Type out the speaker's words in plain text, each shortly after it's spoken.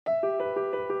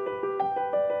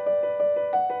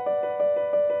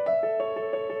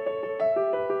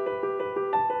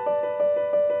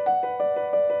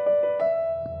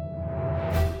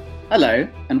Hello,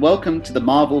 and welcome to The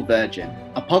Marvel Virgin,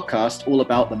 a podcast all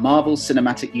about the Marvel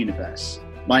Cinematic Universe.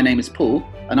 My name is Paul,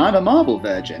 and I'm a Marvel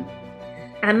Virgin.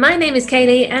 And my name is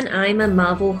Kayleigh, and I'm a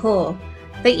Marvel whore.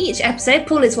 For each episode,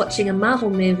 Paul is watching a Marvel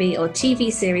movie or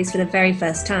TV series for the very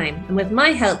first time, and with my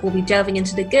help, we'll be delving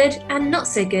into the good and not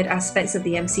so good aspects of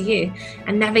the MCU,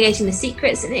 and navigating the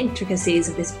secrets and intricacies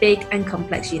of this big and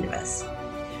complex universe.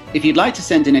 If you'd like to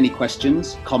send in any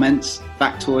questions, comments,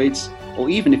 factoids, or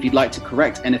even if you'd like to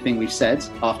correct anything we've said,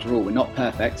 after all, we're not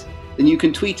perfect, then you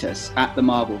can tweet us at The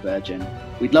Marvel Virgin.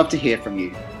 We'd love to hear from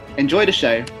you. Enjoy the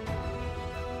show.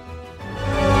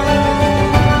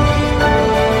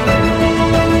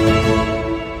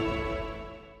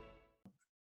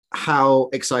 How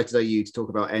excited are you to talk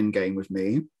about Endgame with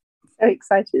me? So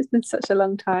excited. It's been such a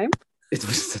long time.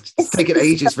 It's taken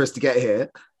ages for us to get here.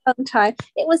 Long time.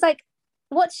 It was like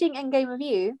watching Endgame with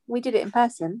you. We did it in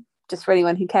person, just for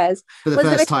anyone who cares. For the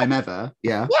first time ever,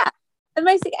 yeah. Yeah, the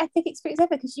most epic experience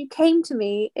ever, because you came to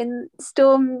me in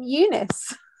Storm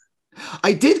Eunice.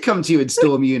 I did come to you in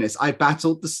Storm Eunice. I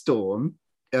battled the storm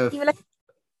of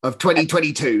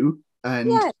 2022.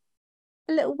 And yeah,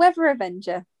 a little weather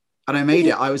avenger. And I made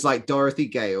it. I was like Dorothy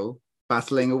Gale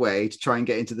battling away to try and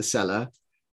get into the cellar.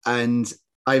 And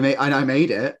I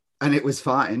made it, and it was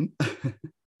fine.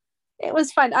 It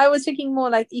was fun. I was thinking more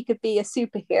like you could be a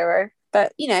superhero,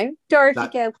 but you know, Dorothy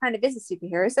Gale kind of is a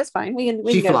superhero, so that's fine.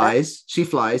 She flies. She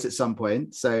flies at some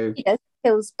point. So she does,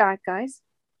 kills bad guys.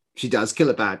 She does kill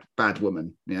a bad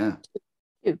woman. Yeah.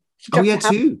 Too.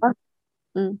 Too.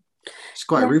 She's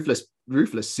quite a ruthless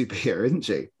superhero, isn't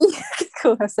she?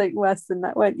 Call her something worse than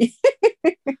that, won't you?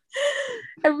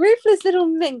 A ruthless little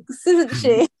minx, isn't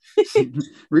she?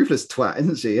 Ruthless twat,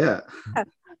 isn't she? Yeah.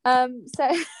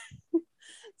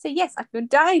 So yes, I've been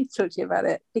dying to talk to you about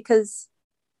it, because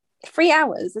 3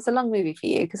 hours is a long movie for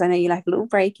you, because I know you like a little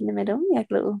break in the middle. You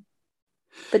like a little,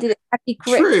 but did it have you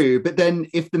gripped? True, but then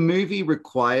if the movie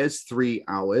requires 3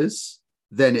 hours,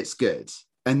 then it's good.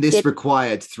 And this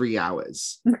required 3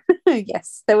 hours.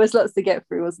 Yes, there was lots to get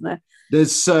through, wasn't there?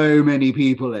 There's so many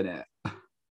people in it.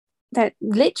 That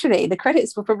literally, the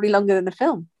credits were probably longer than the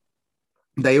film.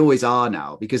 They always are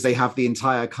now, because they have the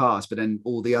entire cast, but then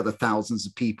all the other thousands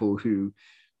of people who,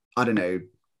 I don't know,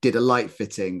 did a light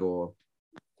fitting or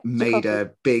made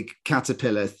a big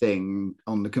caterpillar thing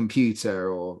on the computer,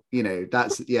 or, you know,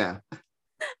 that's, yeah.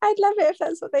 I'd love it if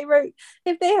that's what they wrote.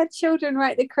 If they had children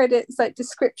write the credits, like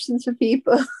descriptions for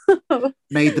people.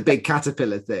 Made the big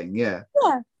caterpillar thing, yeah.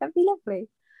 Yeah, that'd be lovely.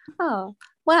 Oh,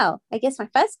 well, I guess my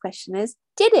first question is,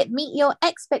 did it meet your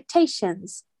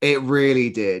expectations? It really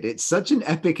did. It's such an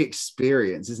epic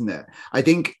experience, isn't it? I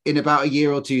think in about a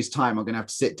year or two's time, I'm going to have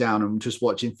to sit down and just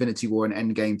watch Infinity War and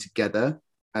Endgame together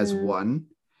as one.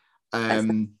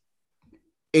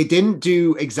 It didn't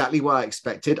do exactly what I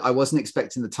expected. I wasn't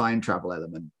expecting the time travel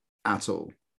element at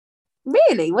all.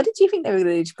 Really? What did you think they were going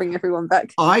to do to bring everyone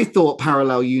back? I thought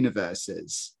parallel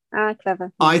universes. Ah,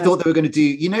 clever. I thought they were going to do,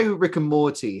 you know, Rick and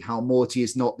Morty, how Morty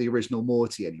is not the original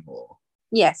Morty anymore.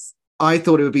 Yes. I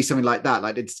thought it would be something like that.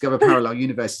 Like they discover parallel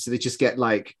universes, so they just get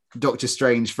like Doctor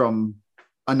Strange from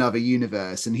another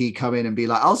universe, and he come in and be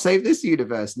like, I'll save this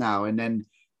universe now. And then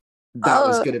that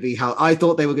was going to be how I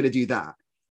thought they were going to do that.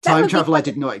 Time travel, I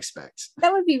did not expect.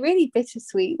 That would be really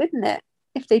bittersweet, wouldn't it?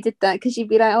 If they did that, because you'd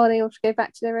be like, oh, they all have to go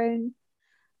back to their own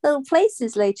little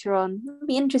places later on. It would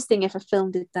be interesting if a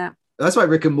film did that. That's why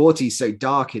Rick and Morty is so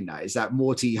dark in that, is that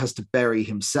Morty has to bury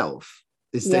himself.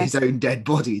 His own dead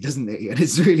body, doesn't he? And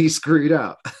it's really screwed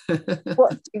up.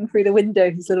 Watching through the window,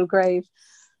 his little grave.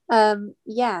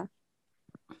 Yeah,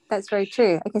 that's very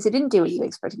true. I guess it didn't do what you were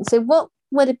expecting. So what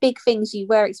were the big things you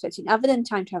were expecting other than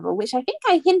time travel, which I think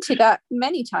I hinted at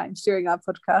many times during our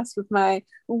podcast with my,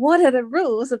 what are the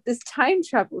rules of this time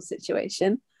travel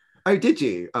situation? Oh, did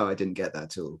you? Oh, I didn't get that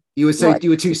at all. You were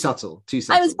too subtle. It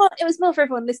was more for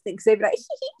everyone listening, because they'd be like,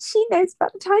 she knows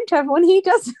about the time travel and he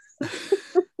doesn't.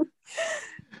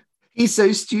 He's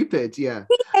so stupid. Yeah.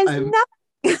 He has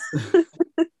nothing.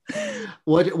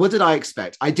 What did I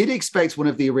expect? I did expect one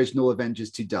of the original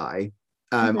Avengers to die.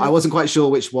 I wasn't quite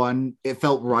sure which one. It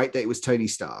felt right that it was Tony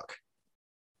Stark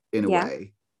in a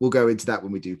way. We'll go into that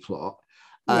when we do plot.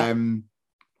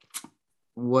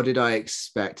 What did I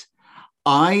expect?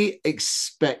 I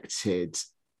expected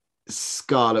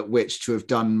Scarlet Witch to have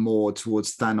done more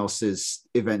towards Thanos's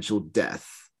eventual death.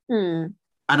 And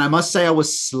I must say I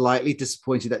was slightly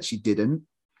disappointed that she didn't.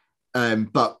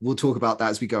 But we'll talk about that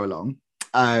as we go along.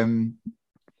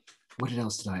 What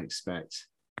else did I expect?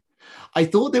 I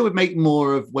thought they would make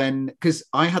more of because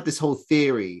I had this whole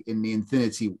theory in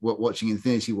watching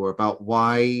Infinity War about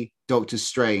why Doctor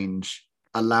Strange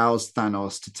allows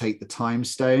Thanos to take the time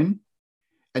stone.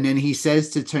 And then he says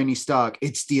to Tony Stark,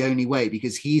 it's the only way,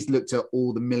 because he's looked at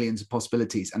all the millions of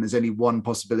possibilities and there's only one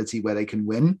possibility where they can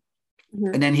win.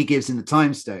 Mm-hmm. And then he gives him the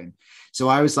time stone. So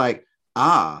I was like,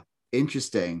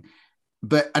 interesting.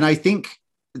 And I think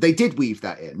they did weave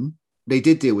that in. They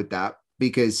did deal with that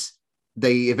because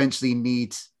they eventually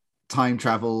need time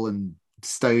travel and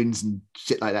stones and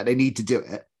shit like that. They need to do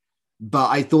it.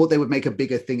 But I thought they would make a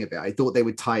bigger thing of it. I thought they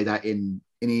would tie that in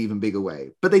an even bigger way,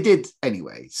 but they did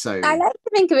anyway. So I like to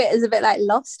think of it as a bit like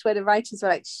Lost, where the writers were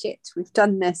like, shit, we've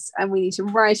done this and we need to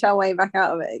write our way back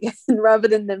out of it again, rather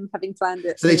than them having planned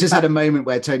it. So they just had a moment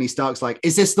where Tony Stark's like,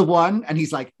 is this the one? And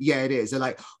he's like, yeah, it is. They're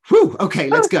like, whew, okay,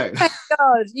 let's go. My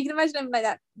God, you can imagine him like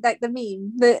that, like the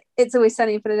meme, the It's Always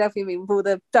Sunny in Philadelphia meme with all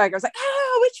the diagrams, like,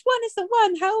 which one is the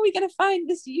one? How are we going to find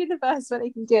this universe where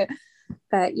they can do it?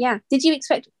 But yeah, did you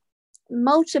expect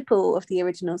multiple of the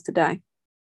originals to die?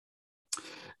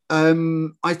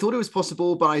 I thought it was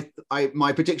possible, but I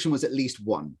my prediction was at least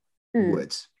one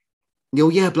would. Oh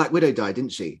yeah, Black Widow died,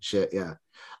 didn't she? Shit, yeah.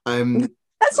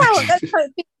 That's how it feels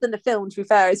in the film, to be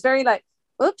fair. It's very like,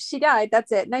 oops, she died,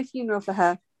 that's it, no funeral for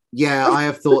her. Yeah, I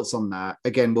have thoughts on that.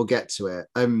 Again, we'll get to it.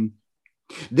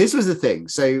 This was the thing.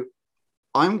 So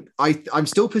I'm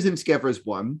still putting them together as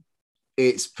one.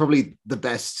 It's probably the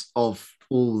best of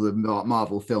all the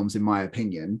Marvel films, in my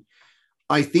opinion.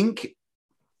 I think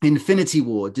Infinity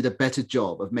War did a better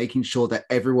job of making sure that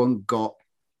everyone got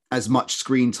as much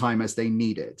screen time as they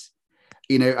needed.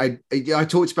 You know, I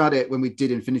talked about it when we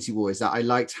did Infinity War, is that I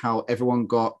liked how everyone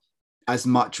got as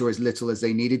much or as little as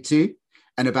they needed to,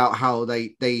 and about how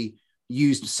they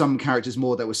used some characters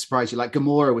more that was surprising. Like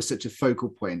Gamora was such a focal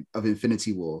point of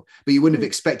Infinity War, but you wouldn't have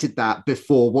expected that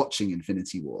before watching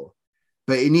Infinity War,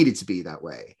 but it needed to be that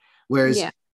way. Whereas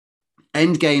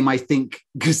Endgame, I think,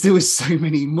 because there was so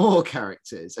many more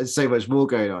characters and so much more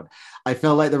going on, I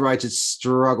felt like the writers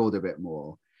struggled a bit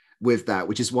more with that,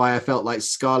 which is why I felt like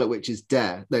Black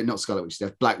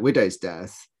Widow's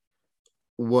death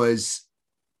was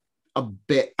a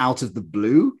bit out of the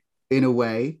blue in a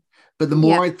way. But the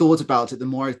more I thought about it, the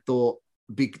more I thought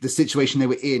the situation they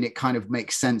were in, it kind of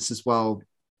makes sense as well.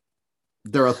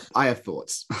 I have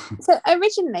thoughts. So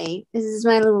originally, this is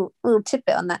my little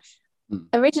tidbit on that.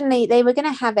 Originally, they were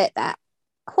going to have it that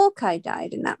Hawkeye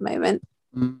died in that moment.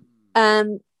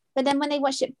 But then when they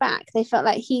watched it back, they felt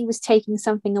like he was taking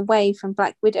something away from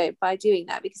Black Widow by doing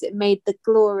that, because it made the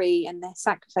glory and the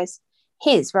sacrifice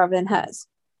his rather than hers.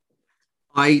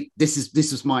 This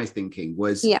was my thinking,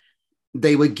 was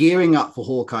they were gearing up for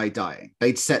Hawkeye dying.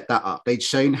 They'd set that up. They'd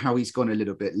shown how he's gone a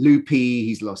little bit loopy.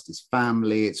 He's lost his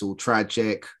family. It's all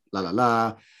tragic. La la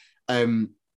la.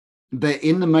 But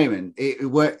in the moment,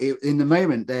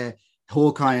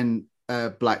 Hawkeye and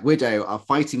Black Widow are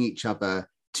fighting each other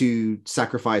to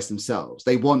sacrifice themselves.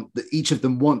 Each of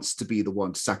them wants to be the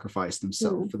one to sacrifice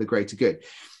themselves for the greater good.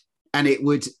 And it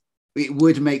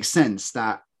would make sense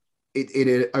that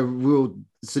in a real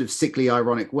sort of sickly,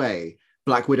 ironic way,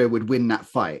 Black Widow would win that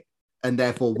fight and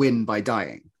therefore win by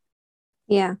dying.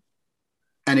 Yeah.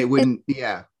 And it wouldn't, So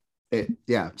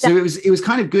it was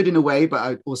kind of good in a way, but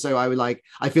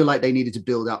I feel like they needed to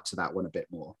build up to that one a bit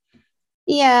more.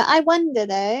 Yeah, I wonder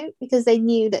though, because they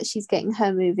knew that she's getting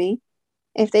her movie,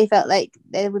 if they felt like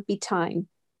there would be time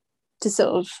to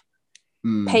sort of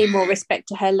pay more respect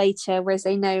to her later, whereas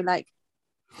they know, like,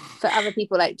 for other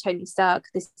people like Tony Stark,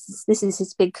 this is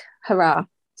his big hurrah.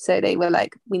 So they were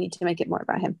like, we need to make it more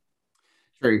about him.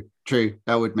 True.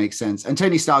 That would make sense. And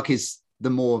Tony Stark is the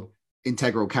more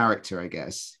integral character, I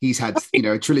guess. He's had,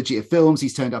 a trilogy of films.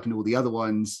 He's turned up in all the other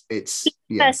ones. It's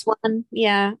first one,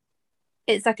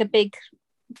 it's like a big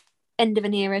end of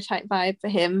an era type vibe for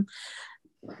him.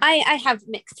 I have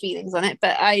mixed feelings on it,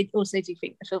 but I also do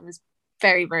think the film is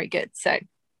very, very good. So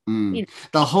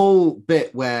the whole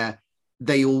bit where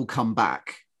they all come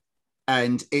back,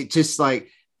 and it just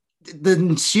like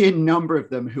the sheer number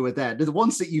of them who are there, the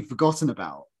ones that you've forgotten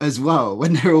about as well,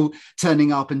 when they're all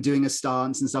turning up and doing a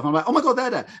stance and stuff. I'm like, oh my God,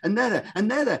 they're there, and they're there, and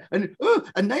they're there,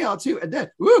 and they are too, and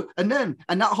they're, and then,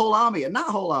 and that whole army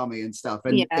and stuff.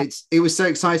 And it was so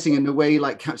exciting in the way,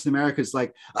 like Captain America's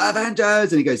like,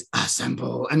 Avengers, and he goes,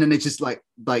 assemble, and then they just like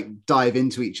dive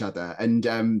into each other.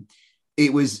 And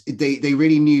it was, they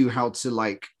really knew how to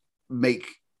like make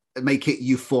it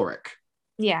euphoric.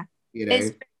 Yeah.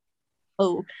 It's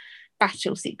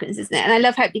battle sequence, isn't it? And I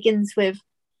love how it begins with,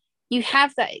 you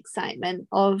have that excitement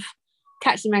of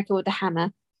Captain America with the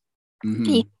hammer.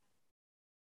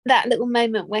 That little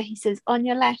moment where he says, on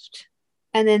your left,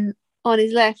 and then on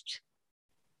his left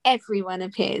everyone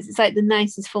appears. It's like the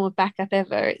nicest form of backup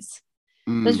ever. It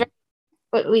was very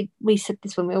but we said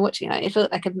this when we were watching it. It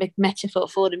felt like a big metaphor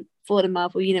for the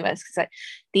Marvel universe, because like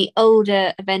the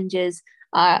older Avengers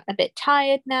are a bit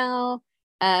tired now.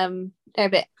 They're a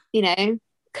bit,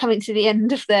 coming to the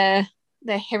end of their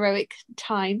heroic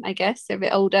time, I guess. They're a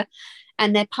bit older,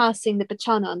 and they're passing the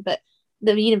baton on, but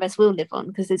the universe will live on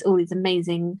because there's all these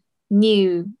amazing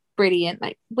new brilliant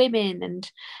like women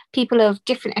and people of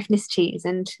different ethnicities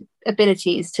and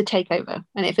abilities to take over,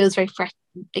 and it feels very fresh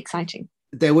and exciting.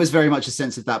 There was very much a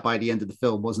sense of that by the end of the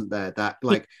film, wasn't there? That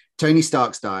like Tony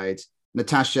Stark's died,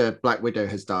 Natasha Black Widow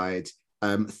has died,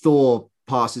 Thor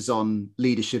passes on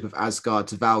leadership of Asgard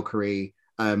to Valkyrie,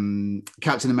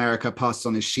 Captain America passes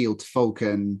on his shield to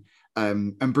Falcon,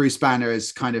 and Bruce Banner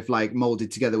is kind of like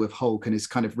molded together with Hulk and has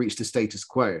kind of reached a status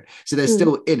quo. So they're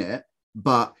still in it,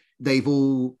 but they've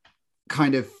all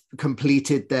kind of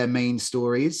completed their main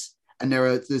stories, and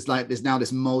there's now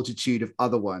this multitude of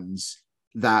other ones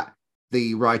that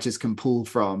the writers can pull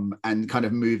from and kind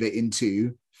of move it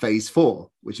into phase 4,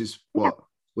 which is what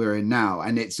we're in now.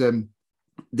 And it's in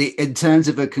terms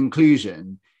of a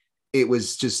conclusion, it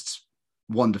was just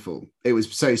wonderful. It was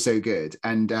so good.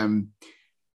 And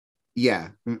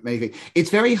maybe it's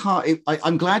very hard.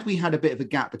 I'm glad we had a bit of a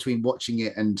gap between watching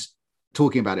it and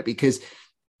talking about it, because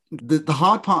the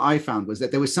hard part I found was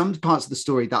that there were some parts of the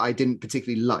story that I didn't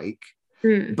particularly like,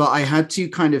 but I had to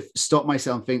kind of stop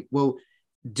myself and think, well,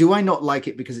 do I not like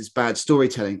it because it's bad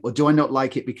storytelling, or do I not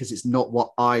like it because it's not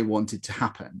what I wanted to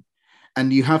happen?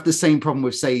 And you have the same problem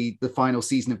with, say, the final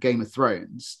season of Game of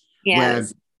Thrones, where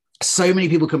so many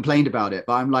people complained about it,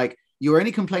 but I'm like, you're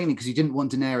only complaining because you didn't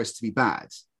want Daenerys to be bad.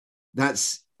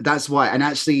 That's why. And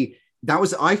actually,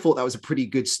 I thought that was a pretty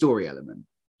good story element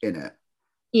in it.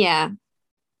 Yeah.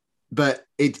 But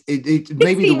it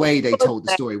maybe the way they told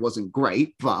the story wasn't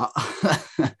great, but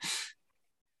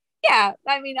yeah,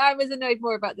 I mean, I was annoyed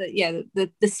more about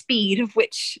the speed of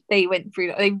which they went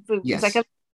through. Yes. Like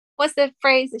what's the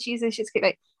phrase that she uses? She's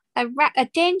like a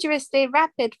dangerously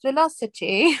rapid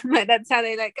velocity. Like that's how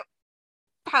they like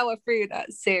power through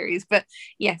that series. But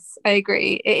yes, I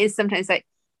agree. It is sometimes like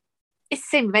it's the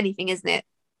same with anything, isn't it?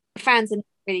 Fans are not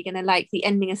really going to like the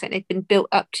ending of something they've been built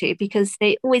up to, because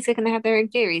they always are going to have their own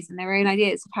theories and their own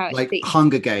ideas of how it like should be.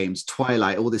 Hunger Games,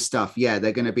 Twilight, all this stuff. Yeah,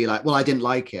 they're going to be like, well, I didn't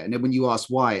like it. And then when you ask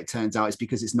why, it turns out it's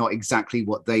because it's not exactly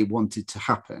what they wanted to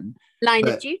happen. Line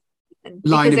of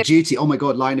Duty. Oh my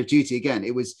God, Line of Duty again.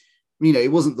 It was,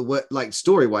 it wasn't the word, like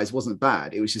story-wise wasn't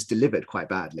bad. It was just delivered quite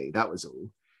badly. That was all.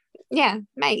 Yeah,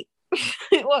 mate.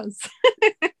 It was.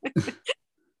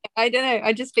 I don't know.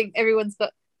 I just think everyone's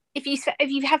got, if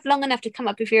you have long enough to come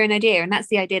up with your own idea, and that's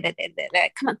the idea that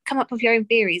come up with your own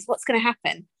theories, what's going to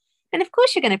happen? And of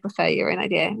course you're going to prefer your own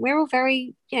idea. We're all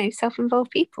very,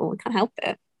 self-involved people. We can't help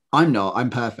it. I'm not. I'm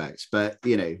perfect, but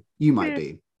you might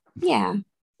be. Yeah,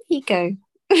 ego.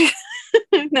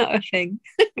 Not a thing.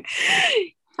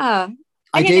 I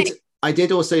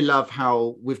did also love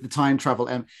how with the time travel,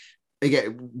 and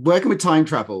again, working with time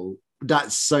travel,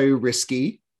 that's so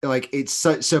risky. Like it's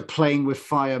such a playing with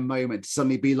fire moment to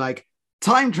suddenly be like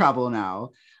time travel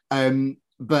now.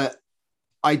 But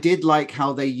I did like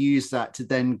how they use that to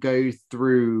then go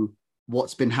through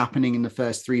what's been happening in the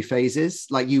first 3 phases.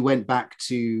 Like you went back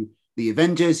to the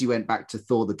Avengers, you went back to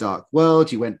Thor: The Dark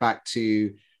World, you went back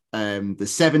to the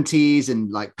 70s,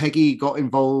 and like Peggy got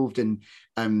involved, and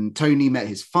Tony met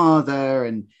his father,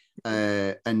 and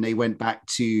they went back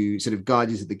to sort of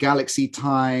Guardians of the Galaxy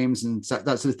times and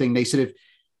that sort of thing.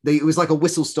 It was like a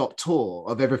whistle-stop tour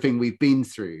of everything we've been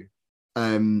through,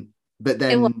 but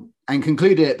then and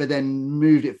concluded it, but then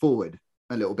moved it forward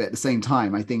a little bit at the same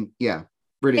time. I think,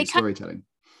 brilliant storytelling.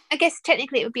 I guess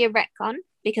technically it would be a retcon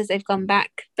because they've gone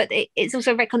back, but it's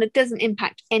also a retcon that doesn't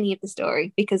impact any of the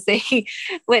story because they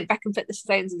went back and put the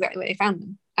stones exactly where they found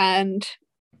them. And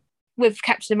with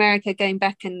Captain America going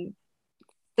back and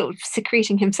sort of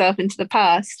secreting himself into the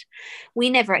past,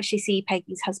 we never actually see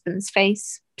Peggy's husband's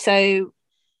face. So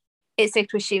it's safe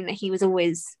to assume that he was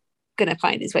always going to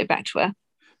find his way back to her.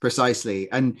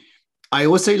 Precisely. And I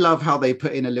also love how they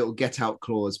put in a little get out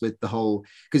clause with the whole,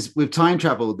 because with time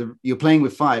travel, you're playing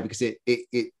with fire because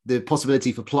the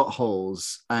possibility for plot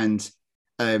holes and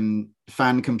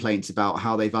fan complaints about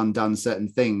how they've undone certain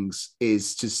things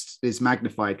is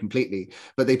magnified completely.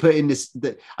 But they put in this,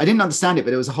 I didn't understand it,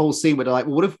 but there was a whole scene where they're like,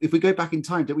 well, what if we go back in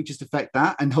time, don't we just affect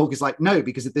that? And Hulk is like, no,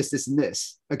 because of this, and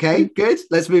this. Okay, good.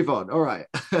 Let's move on. All right.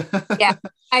 Yeah.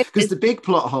 Because the big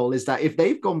plot hole is that if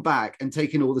they've gone back and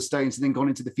taken all the stones and then gone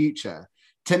into the future,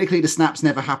 technically the snaps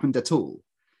never happened at all.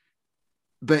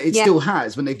 But it still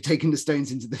has when they've taken the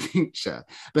stones into the future.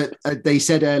 But they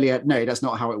said earlier, no, that's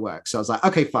not how it works. So I was like,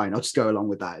 okay, fine, I'll just go along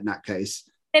with that in that case.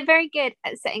 they're very good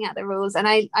at setting out the rules, and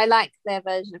I like their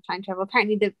version of time travel.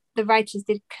 Apparently, the writers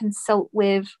did consult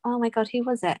with, oh my god, who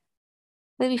was it?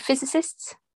 Maybe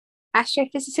physicists,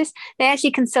 astrophysicists. They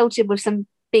actually consulted with some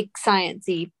big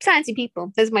sciencey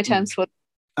people. Those are my terms for.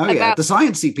 Oh yeah, the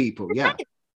sciencey people. Yeah,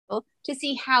 to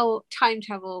see how time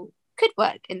travel could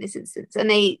work in this instance, and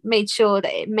they made sure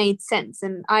that it made sense.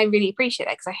 And I really appreciate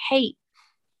that, because I hate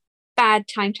bad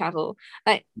time travel.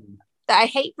 Like, I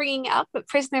hate bringing it up, but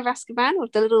Prisoner of Azkaban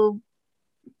with the little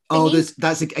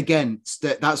that's again,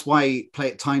 that's why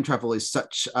time travel is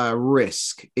such a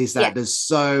risk, is that there's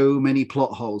so many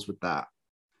plot holes with that.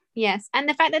 Yes, and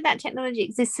the fact that that technology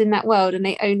exists in that world and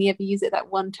they only ever use it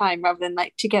that one time rather than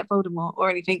like to get Voldemort or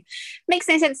anything makes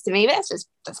no sense to me. But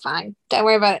that's fine. Don't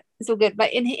worry about it. It's all good.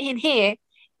 But in here,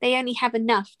 they only have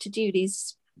enough to do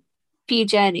these few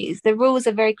journeys. The rules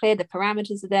are very clear. The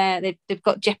parameters are there. They've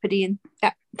got Jeopardy, and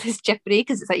there's Jeopardy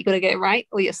because it's like you got to get it right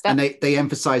or you're stuck. And they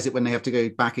emphasize it when they have to go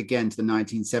back again to the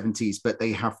 1970s, but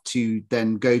they have to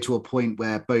then go to a point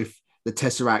where both the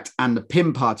Tesseract and the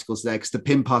Pym particles there, because the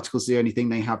Pym particles are the only thing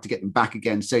they have to get them back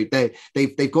again. So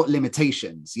they've got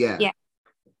limitations. Yeah.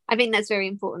 I think that's very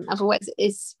important. Otherwise,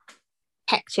 it's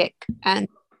hectic and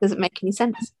doesn't make any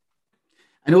sense.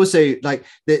 And also, like,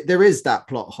 there is that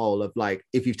plot hole of like,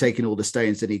 if you've taken all the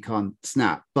stones, then he can't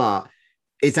snap. But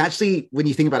it's actually, when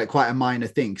you think about it, quite a minor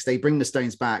thing, because they bring the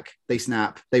stones back, they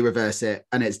snap, they reverse it,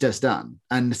 and it's just done.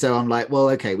 And so I'm like, well,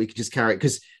 okay, we could just carry it,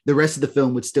 because the rest of the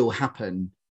film would still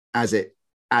happen as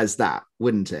that,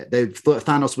 wouldn't it?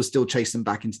 Thanos would still chase them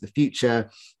back into the future.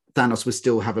 Thanos would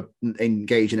still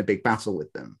engage in a big battle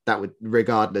with them. That would,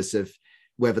 regardless of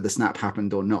whether the snap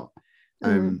happened or not.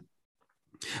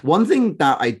 One thing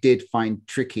that I did find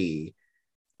tricky.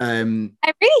 I really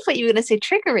thought you were going to say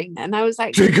triggering, then I was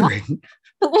like, triggering.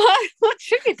 What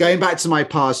triggered? Going back to my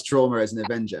past trauma as an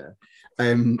Avenger,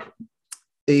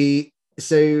 the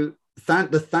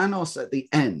Thanos at the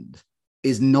end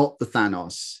is not the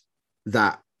Thanos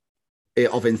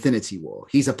of Infinity War.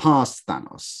 He's a past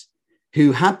Thanos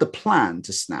who had the plan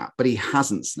to snap, but he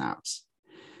hasn't snapped.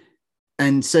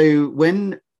 And so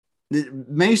when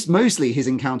mostly his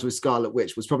encounter with Scarlet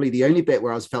Witch was probably the only bit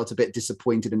where I felt a bit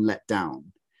disappointed and let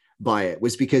down by it,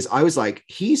 was because I was like,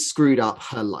 he screwed up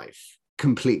her life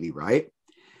completely, right?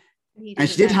 And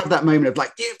she did have that moment of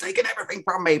like, you've taken everything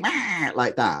from me,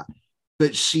 like that.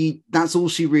 But that's all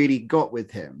she really got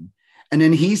with him. And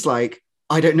then he's like,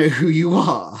 I don't know who you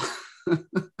are.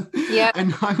 Yeah.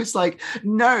 And I was like,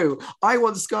 no, I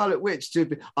want Scarlet Witch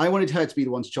I wanted her to be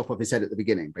the one to chop off his head at the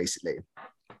beginning, basically.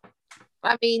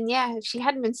 I mean, yeah, if she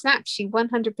hadn't been snapped, she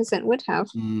 100% would have.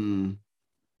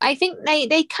 I think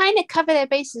they kind of cover their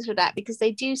bases with that, because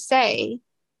they do say,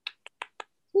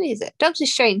 who is it? Doctor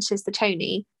Strange says to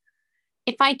Tony,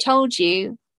 if I told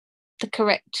you the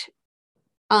correct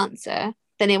answer,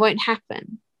 then it won't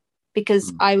happen,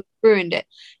 because I ruined it.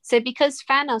 So because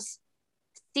Thanos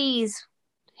sees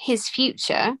his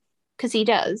future, because he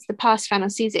does, the past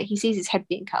Thanos sees it, he sees his head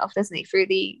being cut off, doesn't he, through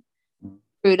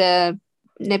the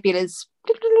Nebula's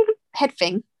head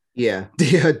thing. Yeah.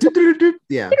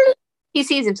 He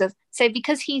sees himself. So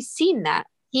because he's seen that,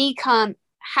 he can't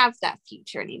have that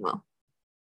future anymore.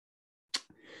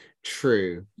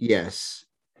 True. Yes.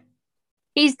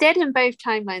 He's dead in both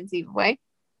timelines either way.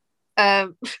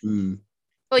 Well,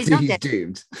 he's not dead.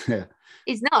 Doomed.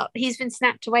 He's not. He's been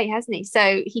snapped away, hasn't he?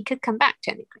 So he could come back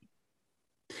technically.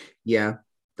 Yeah,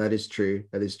 that is true.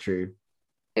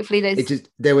 Hopefully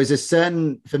there was a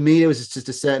certain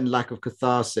lack of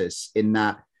catharsis in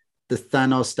that the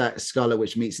Thanos that Scarlet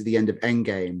Witch meets at the end of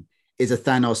Endgame is a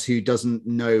Thanos who doesn't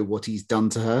know what he's done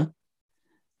to her.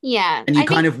 Yeah. And you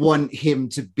kind of want him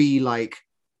to be like,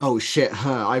 oh shit,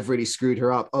 I've really screwed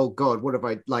her up. Oh God, what have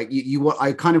I, like,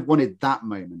 I kind of wanted that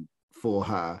moment for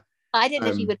her. I didn't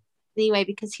know if he would anyway,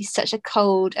 because he's such a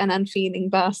cold and unfeeling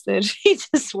bastard. He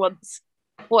just wants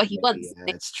what he wants. Yeah,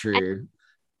 it's true.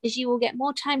 Because you will get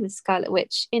more time with Scarlet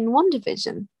Witch in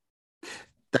WandaVision.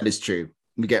 That is true.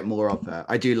 We get more of her.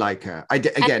 I do like her.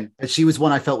 She was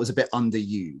one I felt was a bit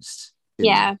underused.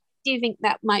 Yeah. Do you think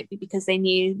that might be because they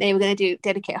knew they were going to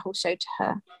dedicate a whole show to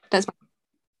her? That's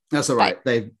all right.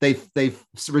 They've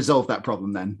resolved that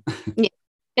problem then. Yeah.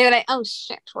 They were like, oh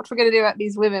shit, what are we going to do about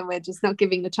these women we're just not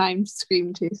giving the time to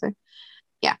scream to? So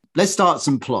yeah. Let's start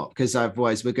some plot, because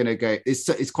otherwise we're going to go,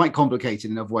 it's quite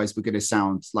complicated, and otherwise we're going to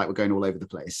sound like we're going all over the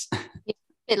place. Yeah,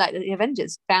 a bit like the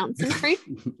Avengers, bouncing through.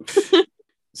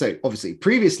 So obviously,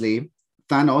 previously,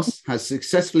 Thanos has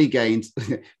successfully gained,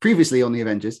 previously on the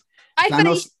Avengers,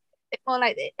 Thanos... more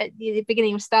like at the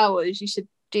beginning of Star Wars, you should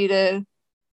do the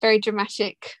very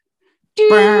dramatic...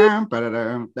 Yeah.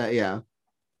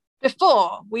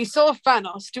 before we saw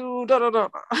Thanos do da da da.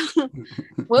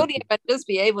 Will the Avengers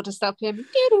be able to stop him?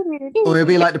 Or it'll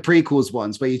be like the prequels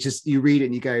ones where you read it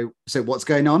and you go, so what's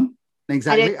going on?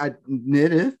 Exactly. I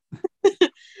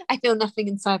feel nothing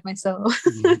inside my soul.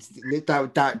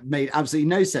 that made absolutely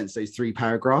no sense, those 3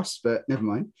 paragraphs, but never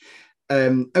mind.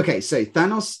 Okay, so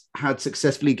Thanos had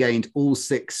successfully gained all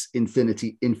 6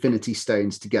 infinity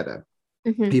stones together.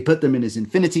 Mm-hmm. He put them in his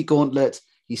infinity gauntlet.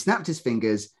 He snapped his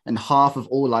fingers, and half of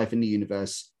all life in the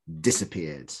universe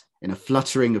disappeared in a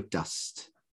fluttering of dust.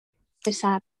 So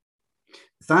sad.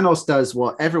 Thanos does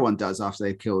what everyone does after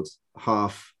they've killed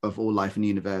half of all life in the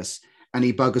universe, and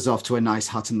he buggers off to a nice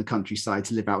hut in the countryside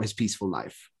to live out his peaceful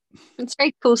life. It's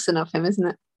very Coulson of him, isn't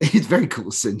it? It's very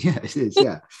Coulson. Yeah, it is.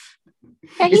 Yeah.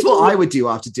 It's what I would do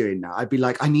after doing that. I'd be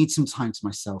like, I need some time to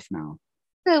myself now.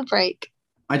 Little break.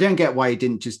 I don't get why he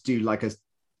didn't just do like a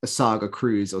saga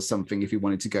cruise or something if he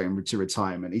wanted to go into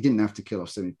retirement. He didn't have to kill off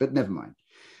something, but never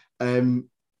mind.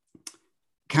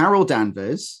 Carol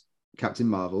Danvers, Captain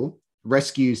Marvel,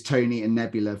 rescues Tony and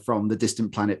Nebula from the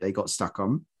distant planet they got stuck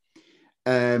on,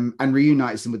 and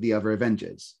reunites them with the other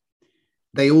Avengers.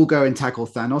 They all go and tackle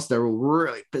Thanos. They're all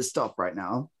really pissed off right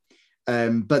now.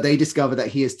 But they discover that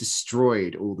he has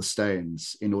destroyed all the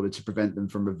stones in order to prevent them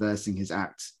from reversing his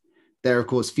act. They're, of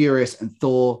course, furious, and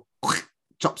Thor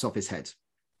chops off his head.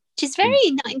 Which is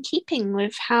very not in keeping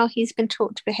with how he's been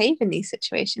taught to behave in these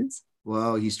situations.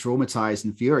 Well, he's traumatized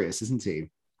and furious, isn't he?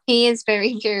 He is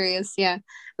very furious, yeah.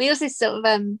 We also sort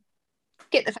of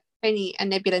get the fact Tony and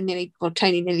Nebula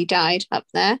Tony nearly died up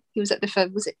there. He was up there for,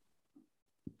 was it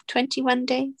 21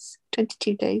 days?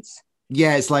 22 days?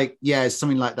 Yeah, it's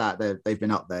something like that. They've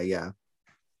been up there, yeah.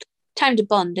 Time to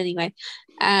bond, anyway.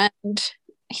 And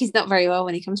he's not very well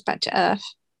when he comes back to Earth.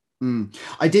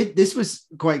 This was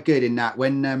quite good in that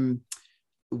when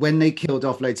they killed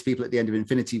off loads of people at the end of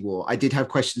Infinity War, I did have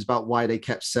questions about why they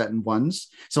kept certain ones.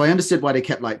 So I understood why they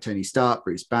kept like Tony Stark,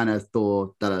 Bruce Banner,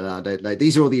 Thor, like,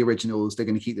 these are all the originals. They're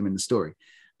going to keep them in the story,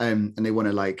 and they want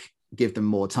to like give them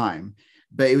more time.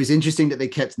 But it was interesting that they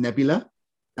kept Nebula,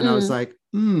 and I was like,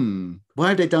 why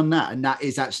have they done that? And that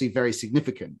is actually very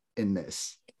significant in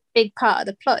this. Big part of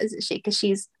the plot, isn't she? Because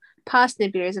she's past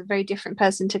Nebula is a very different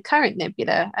person to current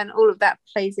Nebula, and all of that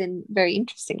plays in very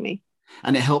interestingly.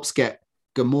 And it helps get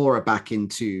Gamora back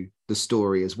into the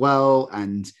story as well,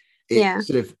 and it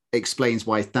sort of explains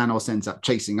why Thanos ends up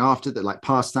chasing after that, like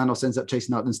past Thanos ends up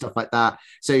chasing after and stuff like that.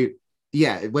 So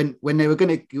yeah, when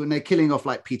they're killing off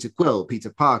like Peter Quill,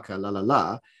 Peter Parker,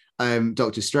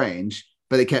 Doctor Strange,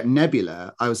 but they kept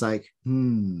Nebula, I was like,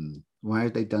 why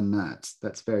have they done that?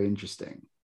 That's very interesting.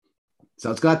 So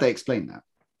I was glad they explained that.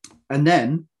 And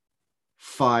then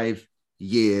 5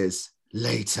 years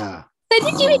later.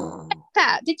 So did you expect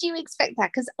that? Did you expect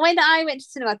that? Because when I went to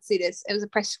cinema to see this, it was a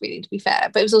press screening, to be fair,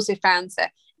 but it was also fans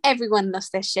there. Everyone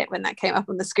lost their shit when that came up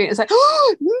on the screen. It was like,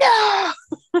 oh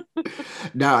no!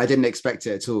 No, I didn't expect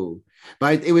it at all.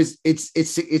 But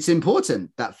it's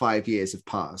important that 5 years have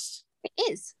passed.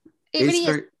 It is. It really is.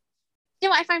 You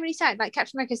know what I find really sad? Like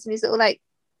Captain America's in these little like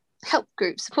help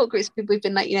groups, support groups, people who've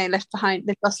been like, left behind,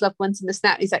 they've lost loved ones in the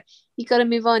snap. He's like, you got to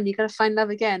move on, you got to find love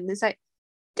again. There's like,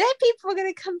 dead people are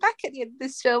going to come back at the end of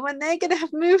this film and they're going to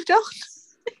have moved on.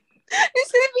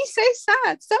 It's going to be so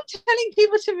sad. Stop telling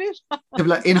people to move on.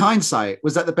 Like, in hindsight,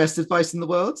 was that the best advice in the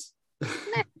world?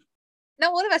 No.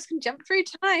 Not one of us can jump through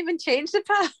time and change the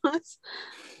past.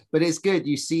 But it's good.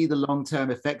 You see the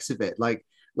long-term effects of it. Like,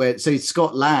 so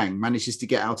Scott Lang manages to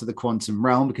get out of the quantum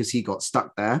realm because he got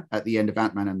stuck there at the end of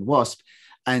Ant-Man and the Wasp,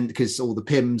 and because all the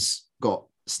Pims got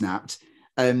snapped.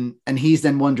 And he's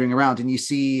then wandering around, and you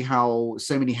see how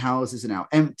so many houses are now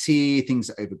empty, things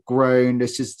are overgrown.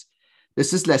 There's just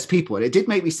less people. And it did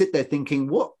make me sit there thinking,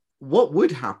 what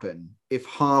would happen if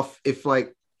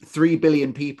like 3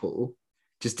 billion people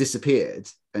just disappeared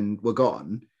and were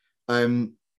gone?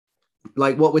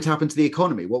 Like, what would happen to the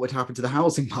economy? What would happen to the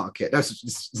housing market? That's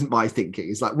just my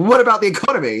thinking. It's like, well, what about the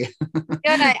economy?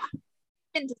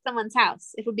 Into someone's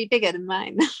house, it would be bigger than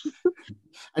mine.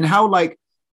 And how, like,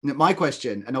 my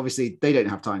question, and obviously they don't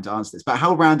have time to answer this, but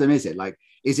how random is it? Like,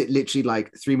 is it literally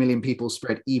like 3 million people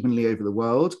spread evenly over the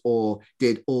world, or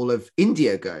did all of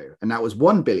India go and that was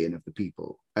 1 billion of the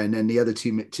people, and then the other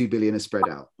 2 billion are spread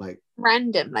out? Like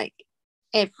random, like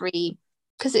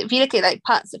because if you look at like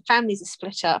parts of families are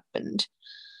split up and.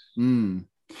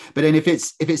 But then if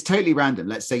it's totally random,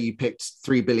 let's say you picked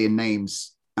 3 billion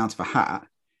names out of a hat,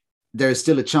 there is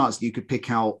still a chance that you could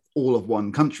pick out all of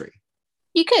one country.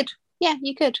 You could. Yeah,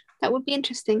 you could. That would be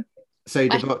interesting. So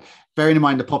bearing in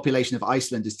mind the population of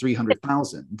Iceland is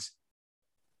 300,000,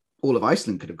 all of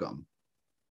Iceland could have gone.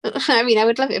 I mean, I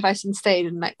would love it if Iceland stayed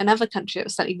in like another country that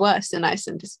was slightly worse than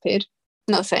Iceland disappeared.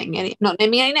 Not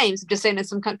naming any names. I'm just saying there's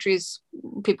some countries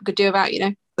people could do about,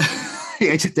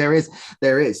 Yeah, there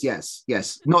is,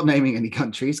 yes. Not naming any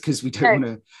countries because we don't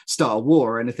want to start a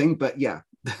war or anything, but yeah,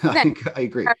 I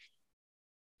agree.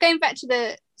 Going back to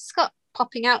the Scott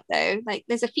popping out though, like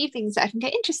there's a few things that I think are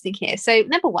interesting here. So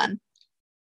number one,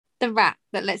 the rat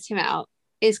that lets him out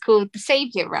is called the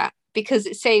Savior Rat because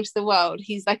it saves the world.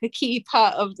 He's like a key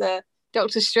part of the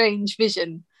Doctor Strange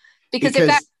vision. Because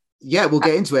we'll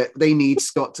get into it. They need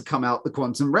Scott to come out the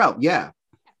quantum realm. Yeah.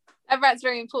 A rat's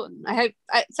very important.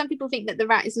 Some people think that the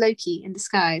rat is Loki in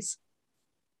disguise.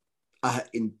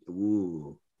 Wouldn't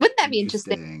that be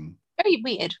interesting? Very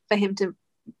weird for him to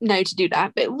know to do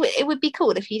that, but it would be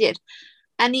cool if he did.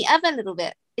 And the other little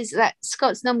bit is that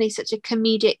Scott's normally such a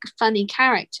comedic, funny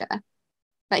character.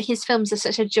 Like his films are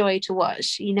such a joy to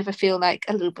watch. You never feel like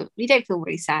you don't feel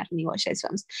really sad when you watch those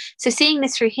films. So seeing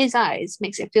this through his eyes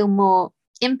makes it feel more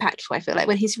impactful. I feel like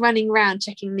when he's running around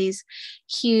checking these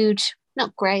huge,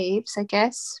 not graves, I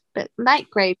guess, but like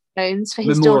gravestones for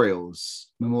his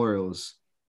memorials.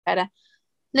 Better.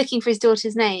 Looking for his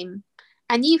daughter's name.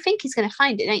 And you think he's going to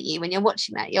find it, don't you, when you're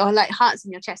watching that? You're like hearts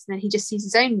in your chest, and then he just sees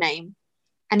his own name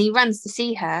and he runs to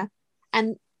see her.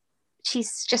 And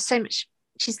she's just so much,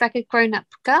 she's like a grown-up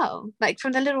girl. Like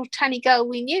from the little tiny girl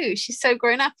we knew, she's so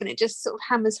grown up, and it just sort of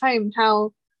hammers home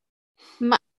how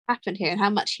much happened here and how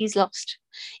much he's lost.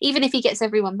 Even if he gets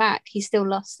everyone back, he's still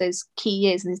lost those key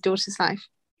years in his daughter's life.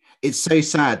 It's so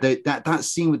sad that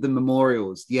scene with the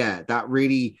memorials. Yeah, that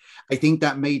really, I think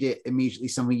that made it immediately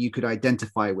something you could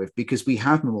identify with, because we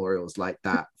have memorials like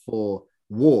that for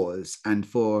wars and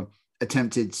for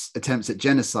attempts at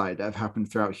genocide that have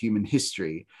happened throughout human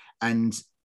history. And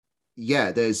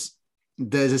yeah, there's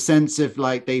a sense of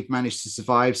like they've managed to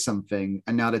survive something,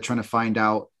 and now they're trying to find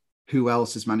out who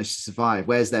else has managed to survive.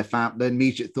 Where's their the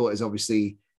immediate thought is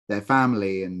obviously their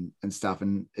family and stuff,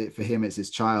 and for him it's his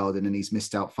child, and then he's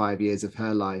missed out 5 years of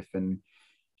her life. And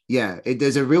yeah,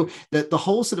 there's a real the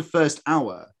whole sort of first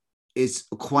hour is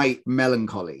quite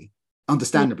melancholy,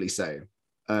 understandably so.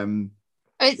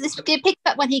 It picks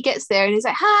up when he gets there and he's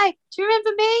like, "Hi, do you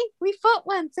remember me? We fought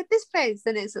once at this place."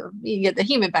 And it's you get the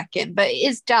humour back in, but it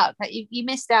is dark. Like you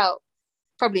missed out,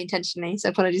 probably intentionally, so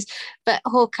apologies. But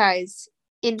Hawkeye's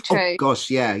intro. Oh gosh,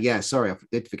 yeah. Sorry, I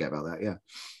did forget about that. Yeah.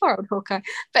 Poor old Hawkeye.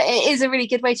 But it is a really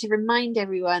good way to remind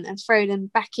everyone and throw them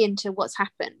back into what's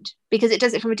happened, because it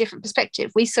does it from a different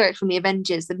perspective. We saw it from the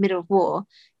Avengers, the middle of war.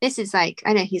 This is like,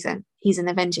 I know he's an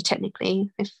Avenger technically.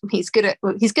 If he's good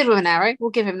with an arrow, we'll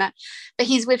give him that. But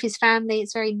he's with his family.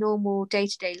 It's very normal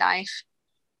day-to-day life.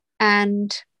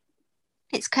 And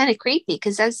it's kind of creepy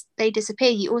because as they disappear,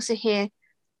 you also hear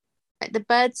like the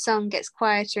bird song gets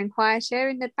quieter and quieter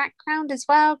in the background as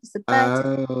well, because the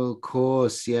birds. Oh, of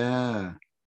course, yeah.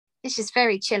 It's just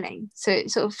very chilling. So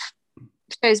it sort of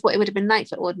shows what it would have been like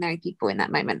for ordinary people in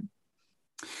that moment.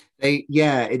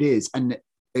 It is. And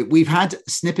we've had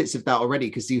snippets of that already,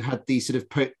 because you had the sort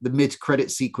of the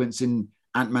mid-credit sequence in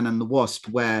Ant-Man and the Wasp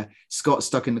where Scott's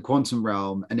stuck in the quantum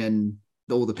realm and then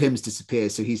all the Pyms disappear,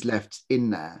 so he's left in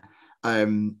there.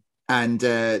 And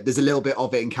there's a little bit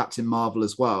of it in Captain Marvel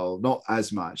as well. Not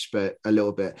as much, but a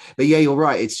little bit. But yeah, you're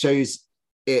right. It shows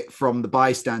it from the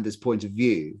bystander's point of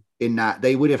view, in that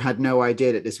they would have had no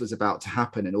idea that this was about to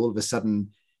happen. And all of a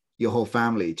sudden, your whole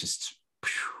family just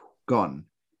gone.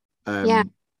 Yeah.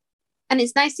 And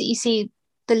it's nice that you see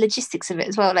the logistics of it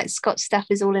as well. Like Scott's stuff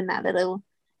is all in that little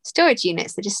storage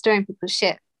units. They're just storing people's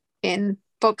shit in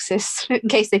boxes in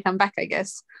case they come back, I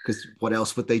guess. Because what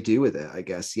else would they do with it, I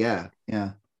guess? Yeah.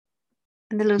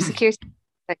 And the little security,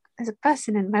 like, there's a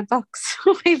person in my box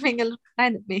waving a little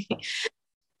sign at me.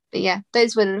 But yeah,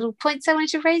 those were the little points I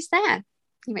wanted to raise there.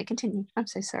 You may continue. I'm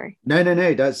so sorry. No.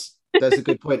 That's a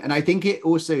good point. And I think it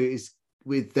also is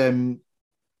with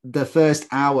the first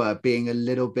hour being a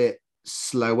little bit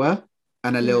slower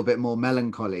and a little bit more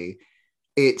melancholy.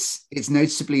 It's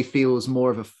noticeably feels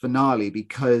more of a finale,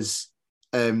 because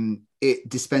it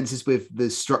dispenses with the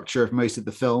structure of most of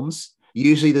the films.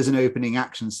 Usually there's an opening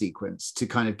action sequence to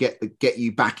kind of get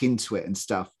you back into it and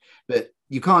stuff, but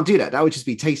you can't do that. That would just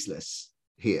be tasteless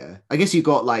here. I guess you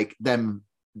got like them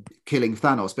killing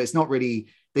Thanos, but it's not really,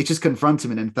 they just confront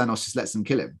him and then Thanos just lets them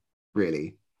kill him,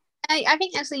 really. I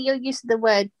think actually your use of the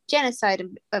word genocide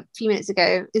a few minutes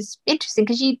ago is interesting,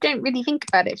 because you don't really think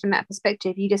about it from that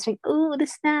perspective. You just think, oh, the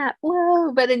snap,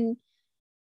 whoa. But then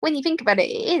when you think about it,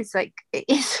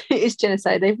 it is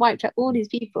genocide. They've wiped out all these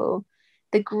people.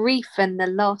 The grief and the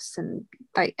loss and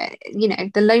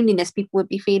the loneliness people would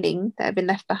be feeling that have been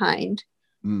left behind.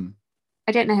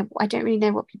 I don't really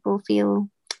know what people feel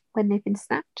when they've been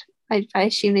snapped. I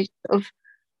assume they sort of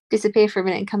disappear for a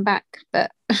minute and come back,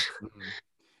 but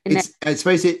I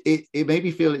suppose it made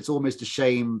me feel it's almost a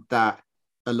shame that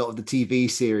a lot of the TV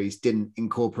series didn't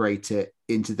incorporate it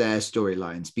into their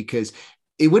storylines, because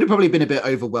it would have probably been a bit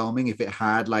overwhelming if it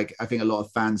had. Like, I think a lot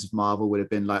of fans of Marvel would have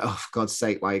been like, oh, for God's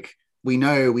sake, like, we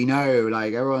know,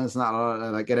 like, everyone's not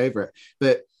like, get over it.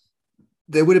 But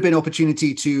there would have been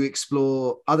opportunity to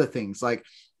explore other things. Like,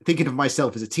 thinking of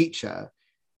myself as a teacher,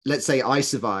 let's say I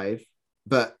survive,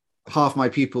 but half my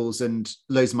pupils and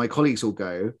loads of my colleagues will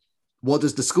go, what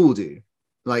does the school do?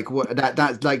 Like, what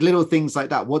that like little things like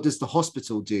that. What does the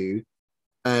hospital do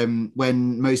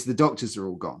when most of the doctors are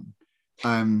all gone?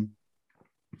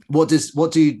 What do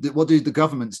the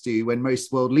governments do when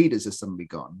most world leaders are suddenly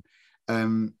gone?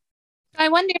 I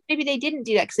wonder if maybe they didn't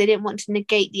do that because they didn't want to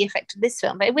negate the effect of this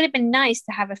film. But it would have been nice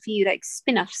to have a few like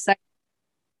spin-offs. So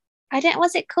I don't.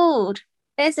 What's it called?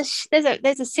 There's a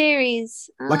series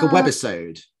like a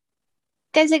webisode.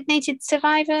 Designated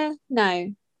Survivor.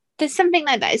 No, there's something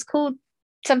like that. It's called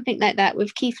something like that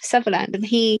with Keith Sutherland, and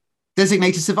he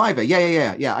Designated Survivor.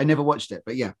 Yeah. I never watched it,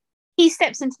 but yeah, he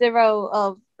steps into the role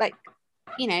of, like,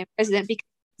 president because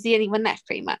he's the only one left,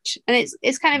 pretty much. And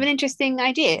it's kind of an interesting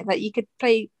idea that you could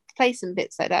play some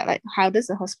bits like that. Like, how does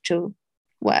the hospital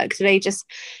work? Do they just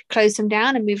close them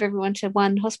down and move everyone to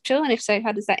one hospital? And if so,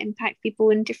 how does that impact people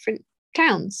in different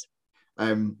towns?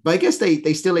 But I guess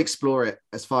they still explore it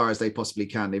as far as they possibly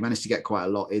can. They managed to get quite a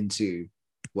lot into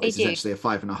what is essentially a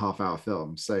 5.5 hour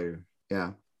film. So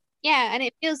yeah, and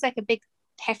it feels like a big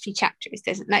hefty chapter. It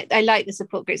doesn't. Like, I like the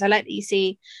support groups. I like that you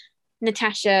see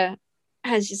Natasha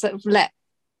has just sort of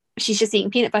she's just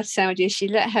eating peanut butter sandwiches.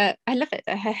 I love it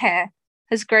that her hair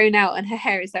has grown out, and her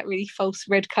hair is that really false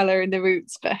red color in the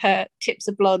roots, but her tips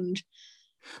are blonde.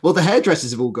 Well, the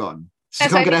hairdressers have all gone. She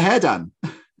can't get her hair done.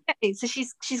 So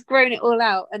she's grown it all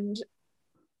out, and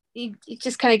you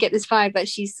just kind of get this vibe that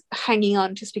she's hanging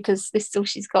on just because this is all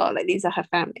she's got. Like, these are her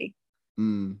family.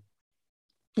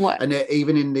 What? And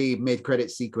even in the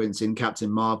mid-credit sequence in Captain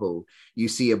Marvel, you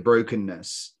see a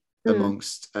brokenness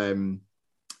amongst them.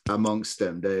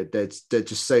 They're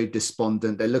just so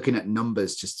despondent. They're looking at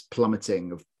numbers just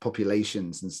plummeting of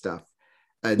populations and stuff.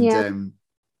 And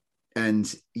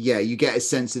you get a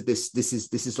sense of this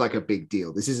is like a big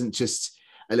deal. This isn't just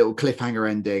a little cliffhanger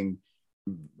ending.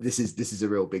 This is a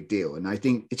real big deal. And I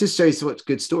think it just shows what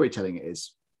good storytelling it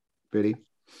is, really.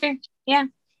 Yeah.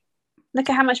 Look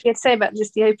at how much we had to say about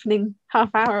just the opening half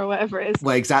hour or whatever it is.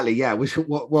 Well, exactly. Yeah.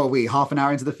 What are we, half an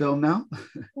hour into the film now?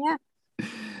 Yeah.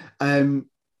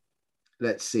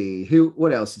 Let's see.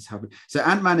 What else has happened? So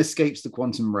Ant-Man escapes the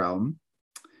quantum realm.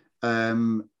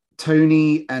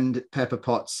 Tony and Pepper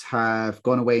Potts have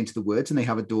gone away into the woods, and they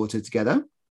have a daughter together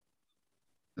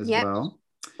as well.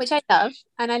 Which I love,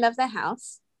 and I love their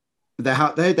house. They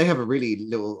have a really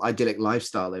little idyllic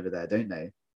lifestyle over there, don't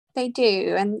they? They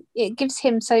do, and it gives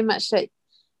him so much that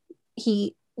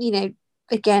he,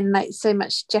 again, like, so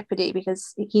much jeopardy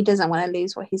because he doesn't want to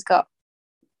lose what he's got.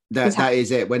 That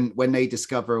is it. When they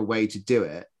discover a way to do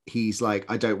it, he's like,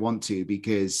 I don't want to,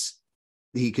 because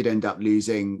he could end up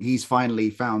losing. He's finally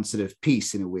found sort of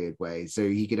peace in a weird way, so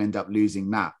he could end up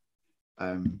losing that.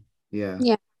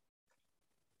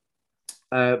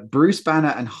 Bruce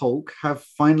Banner and Hulk have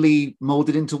finally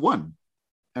molded into one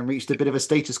and reached a bit of a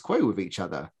status quo with each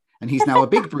other. And he's now a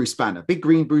big Bruce Banner, big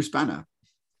green Bruce Banner.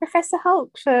 Professor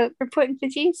Hulk for reporting for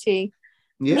duty.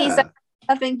 Yeah. He's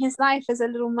loving his life as a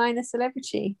little minor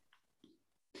celebrity.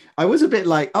 I was a bit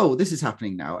like, oh, this is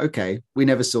happening now. Okay, we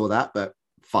never saw that, but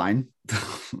fine. But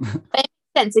it makes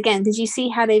sense again, because you see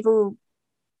how they've all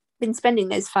been spending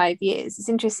those 5 years. It's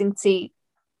interesting to see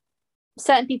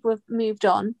certain people have moved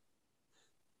on,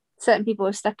 certain people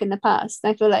are stuck in the past.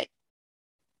 And I feel like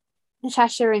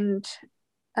Natasha and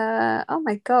oh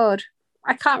my god,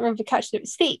 I can't remember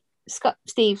Steve,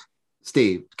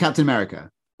 Captain America.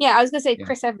 Yeah, I was gonna say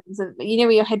Chris Evans, and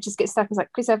where your head just gets stuck. It's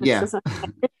like Chris Evans or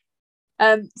something.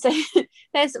 So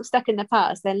they're sort of stuck in the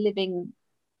past. They're living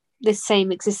this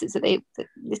same existence that they're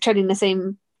treading the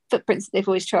same footprints that they've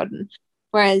always trodden.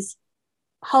 Whereas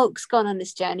Hulk's gone on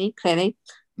this journey, clearly,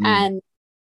 and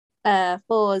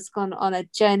Thor's gone on a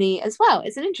journey as well.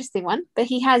 It's an interesting one, but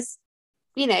he has,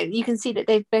 you can see that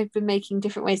they've both been making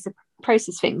different ways to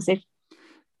process things.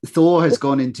 Thor has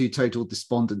gone into total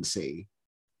despondency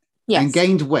and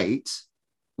gained weight,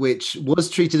 which was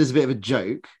treated as a bit of a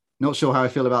joke. Not sure how I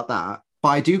feel about that, but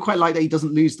I do quite like that he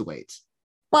doesn't lose the weight.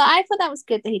 Well, I thought that was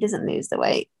good that he doesn't lose the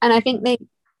weight. And I think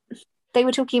they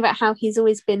were talking about how he's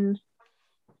always been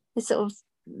this sort of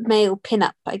male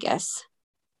pin-up, I guess.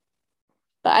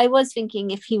 But I was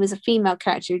thinking if he was a female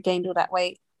character who gained all that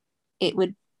weight, it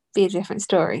would be a different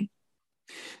story.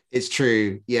 It's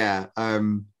true, yeah.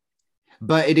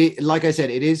 But like I said,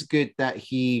 it is good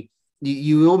that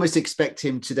you almost expect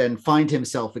him to then find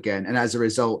himself again, and as a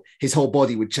result, his whole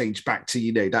body would change back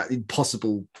to that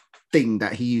impossible thing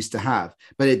that he used to have.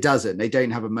 But it doesn't. They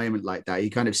don't have a moment like that. He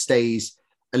kind of stays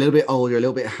a little bit older, a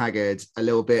little bit haggard, a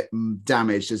little bit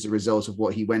damaged as a result of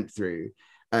what he went through.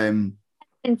 Been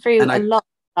through a lot.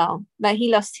 Well, like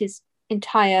he lost his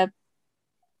entire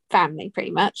family,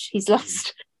 pretty much. He's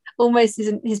lost almost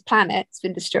his planet's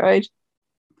been destroyed.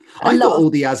 I thought all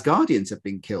the Asgardians have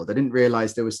been killed. I didn't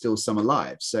realize there were still some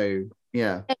alive. So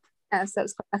yeah. Yes, that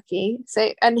was quite lucky.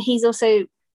 So, and he's also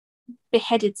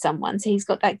beheaded someone, so he's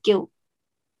got that guilt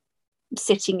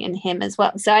sitting in him as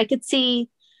well. So I could see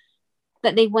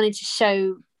that they wanted to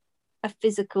show a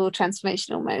physical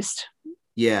transformation almost.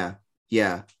 Yeah.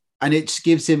 And it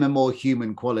gives him a more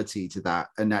human quality to that,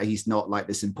 and that he's not like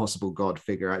this impossible god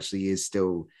figure. Actually,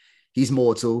 he's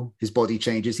mortal. His body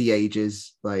changes. He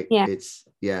ages. He's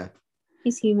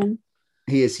human.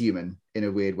 He is human in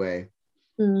a weird way.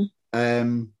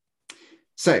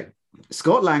 So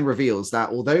Scott Lang reveals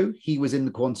that although he was in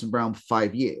the quantum realm for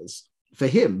 5 years, for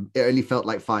him it only felt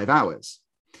like 5 hours.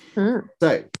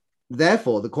 So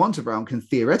therefore, the quantum realm can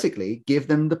theoretically give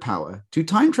them the power to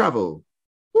time travel.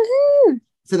 Woohoo!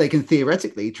 So they can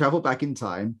theoretically travel back in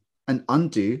time and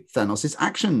undo Thanos'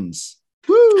 actions.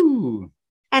 Woo!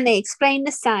 And they explain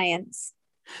the science.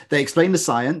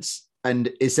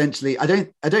 And essentially, I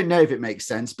don't know if it makes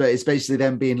sense, but it's basically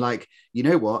them being like, you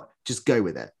know what, just go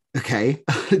with it, okay,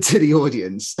 to the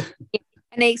audience. Yeah.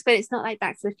 And they explain it's not like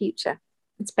Back to the Future.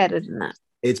 It's better than that.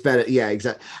 It's better, yeah,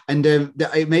 exactly. And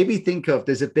it made me think of,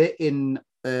 there's a bit in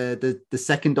the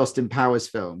second Austin Powers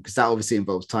film, because that obviously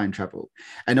involves time travel,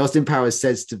 and Austin Powers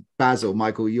says to Basil,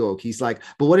 Michael York, he's like,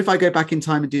 but what if I go back in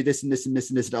time and do this and this and this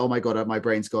and this, and oh my god, my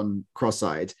brain's gone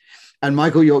cross-eyed. And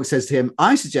Michael York says to him,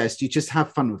 I suggest you just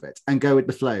have fun with it and go with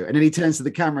the flow. And then he turns to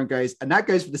the camera and goes, and that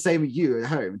goes for the same with you at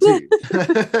home too.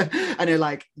 And they're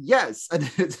like, yes, and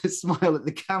to smile at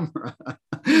the camera.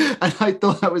 And I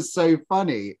thought that was so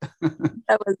funny.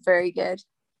 That was very good.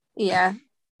 Yeah,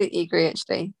 completely agree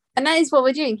actually. And that is what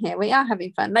we're doing here. We are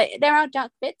having fun. Like, there are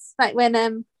dark bits, like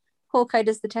when Hawkeye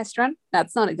does the test run.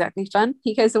 That's not exactly fun.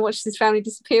 He goes and watches his family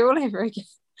disappear all over again.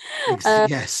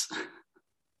 Yes.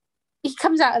 He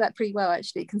comes out of that pretty well,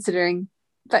 actually, considering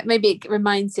that maybe it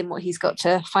reminds him what he's got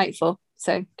to fight for.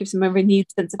 So gives him a renewed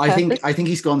sense of purpose. I think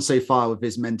he's gone so far with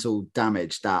his mental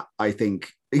damage that I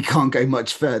think he can't go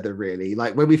much further, really.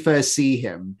 Like when we first see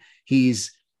him,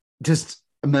 he's just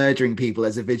murdering people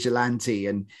as a vigilante,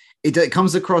 and it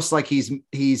comes across like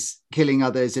he's killing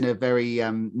others in a very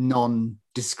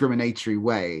non-discriminatory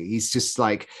way. He's just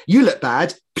like, you look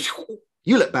bad,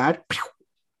 you look bad.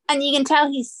 And you can tell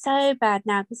he's so bad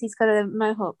now because he's got a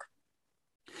mohawk.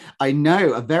 I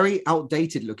know, a very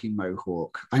outdated looking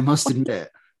mohawk, I must admit.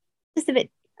 Just a bit,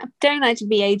 I don't like to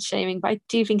be age shaming, but I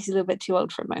do think he's a little bit too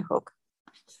old for a mohawk.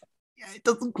 Yeah, it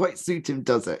doesn't quite suit him,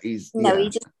 does it? He's just a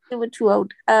little bit too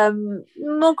old.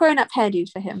 More grown up hairdo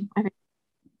for him, I think.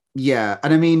 Yeah,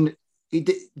 and I mean,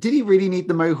 did he really need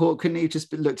the mohawk? Couldn't he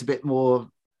just looked a bit more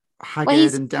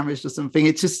haggard and damaged or something?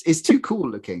 It's too cool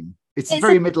looking. It's a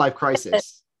very midlife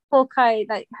crisis. Hawkeye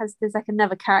there's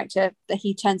another character that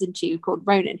he turns into called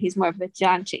Ronan, who's more of a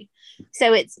vigilante.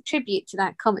 So it's a tribute to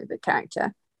that comic book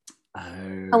character.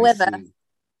 Oh, however,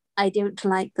 I don't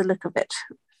like the look of it.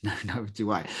 No,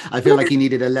 do I? I feel like he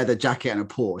needed a leather jacket and a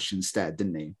Porsche instead,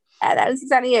 didn't he? Yeah, that was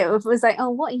exactly it. It was like, oh,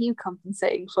 what are you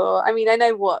compensating for? I mean, I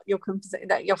know what you're compensating,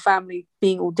 that your family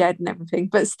being all dead and everything,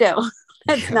 but still,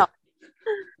 it's not.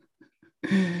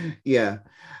 Yeah.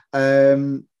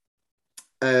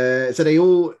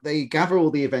 So they gather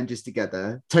all the Avengers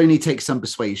together. Tony takes some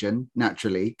persuasion,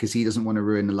 naturally, because he doesn't want to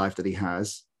ruin the life that he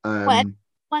has.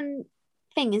 One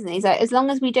thing, isn't it? He's like, as long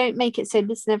as we don't make it so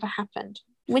this never happened,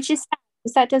 which is sad,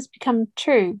 because that does become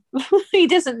true. He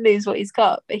doesn't lose what he's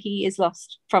got, but he is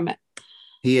lost from it.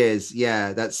 He is,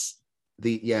 yeah. That's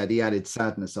the added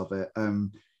sadness of it.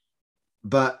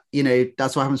 But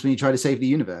that's what happens when you try to save the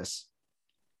universe.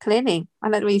 Clearly, I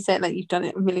like the way you said, like you've done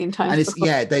it a million times. And it's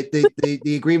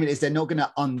the agreement is they're not going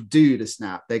to undo the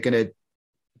snap. They're going to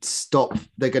stop.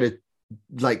 They're going to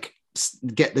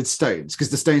get the stones, because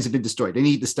the stones have been destroyed. They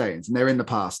need the stones, and they're in the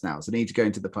past now, so they need to go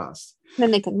into the past.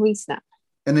 Then they can re-snap.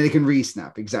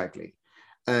 Exactly.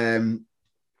 So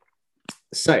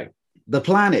the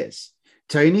plan is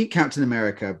Tony, Captain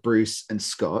America, Bruce, and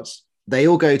Scott. They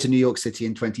all go to New York City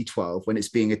in 2012 when it's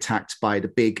being attacked by the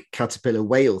big caterpillar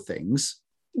whale things.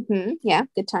 Mm-hmm. Yeah,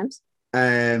 good times.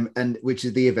 And which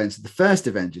is the events of the first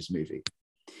Avengers movie.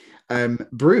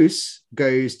 Bruce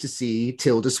goes to see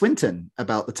Tilda Swinton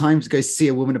about the time, goes to see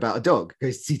a woman about a dog,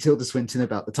 goes to see Tilda Swinton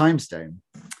about the time stone.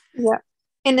 Yeah.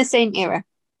 In the same era.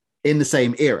 In the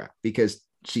same era, because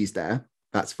she's there.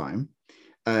 That's fine.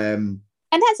 And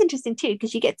that's interesting too,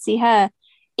 because you get to see her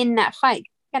in that fight.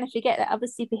 You kind of forget that other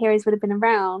superheroes would have been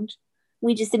around.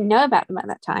 We just didn't know about them at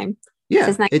that time.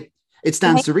 Yeah, it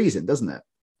stands to reason, doesn't it?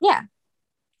 Yeah.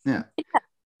 Yeah.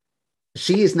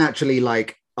 She is naturally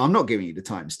like, I'm not giving you the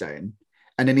time stone.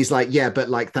 And then he's like, yeah, but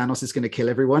like Thanos is going to kill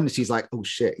everyone. And she's like, oh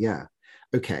shit, yeah.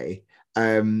 Okay.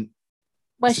 Well,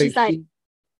 so she's like,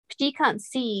 she can't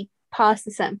see past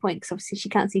a certain point because obviously she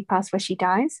can't see past where she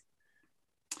dies.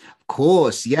 Of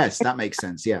course, yes, that makes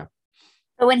sense, yeah.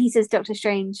 But when he says Doctor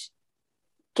Strange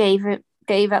gave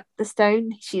up the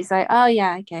stone, she's like, oh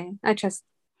yeah, okay, I trust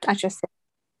it.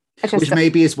 Which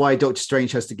maybe is why Doctor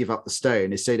Strange has to give up the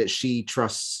stone, is so that she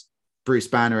trusts Bruce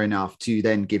Banner enough to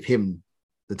then give him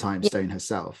the time stone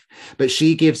herself. But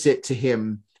she gives it to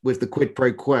him with the quid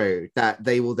pro quo that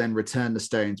they will then return the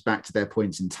stones back to their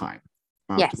points in time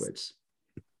afterwards.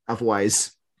 Yes.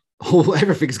 Otherwise,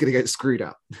 everything's going to get screwed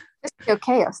up. It's still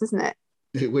chaos, isn't it?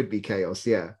 It would be chaos,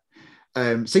 yeah.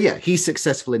 So yeah, he's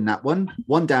successful in that one.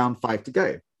 1 down, 5 to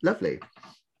go. Lovely.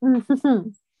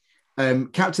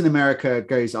 Captain America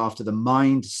goes after the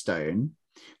Mind Stone,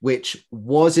 which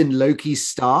was in Loki's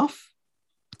staff.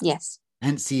 Yes.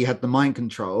 Hence he had the mind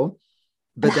control.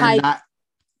 But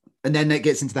then it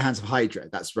gets into the hands of Hydra.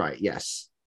 That's right, yes.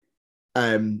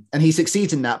 And he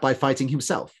succeeds in that by fighting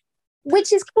himself.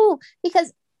 Which is cool,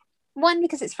 because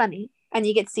it's funny and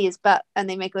you get to see his butt and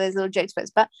they make all those little jokes about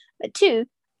his butt. But 2,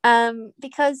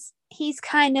 because he's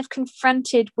kind of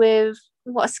confronted with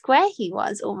what a square he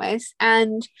was almost,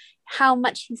 and how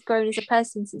much he's grown as a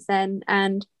person since then,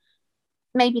 and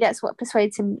maybe that's what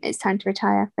persuades him it's time to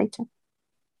retire later.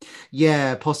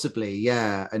 Yeah, possibly,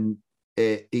 yeah. And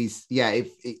it's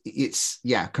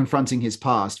confronting his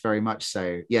past very much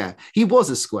so. Yeah, he was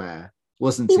a square,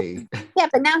 wasn't he? Yeah,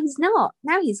 but now he's not.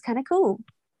 Now he's kind of cool.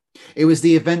 It was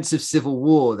the events of Civil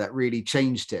War that really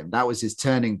changed him. That was his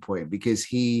turning point, because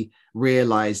he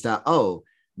realized that, oh,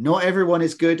 not everyone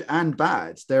is good and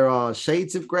bad. There are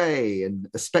shades of gray and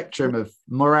a spectrum of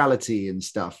morality and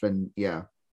stuff. And yeah,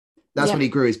 that's when he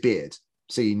grew his beard.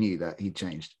 So you knew that he'd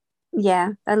changed. Yeah,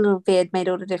 that little beard made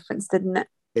all the difference, didn't it?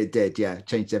 It did, yeah.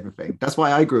 Changed everything. That's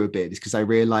why I grew a beard, is because I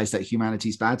realized that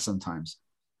humanity's bad sometimes.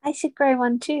 I should grow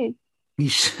one too. You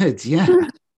should, yeah.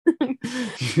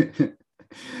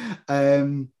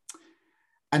 And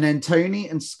then Tony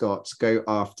and Scott go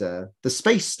after the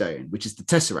Space Stone, which is the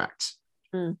Tesseract.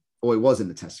 Or it was in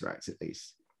the Tesseract, at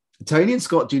least. Tony and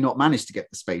Scott do not manage to get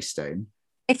the Space Stone.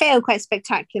 They fail quite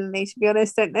spectacularly, to be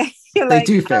honest, don't they? They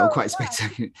do fail quite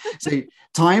spectacularly. So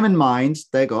Time and Mind,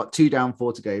 they got 2 down,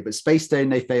 4 to go, but Space Stone,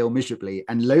 they fail miserably.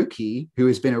 And Loki, who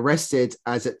has been arrested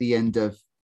as at the end of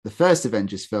the first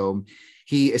Avengers film,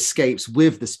 he escapes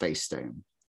with the Space Stone.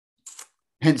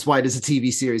 Hence why there's a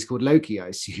TV series called Loki, I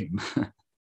assume.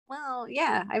 Well,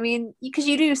 yeah. I mean, because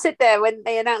you do sit there when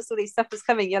they announce all these stuff is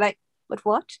coming, you're like, but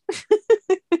what?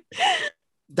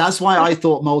 That's why I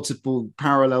thought multiple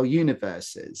parallel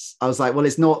universes. I was like, well,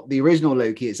 it's not the original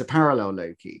Loki, it's a parallel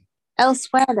Loki.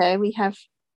 Elsewhere, though, we have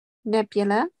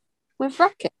Nebula with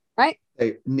Rocket, right?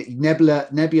 So,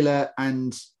 Nebula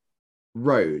and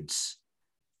Rhodes.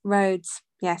 Rhodes,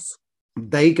 yes.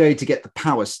 They go to get the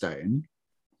Power Stone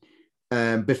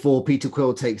before Peter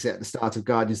Quill takes it at the start of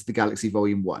Guardians of the Galaxy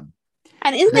Volume 1.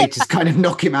 And isn't they it just kind of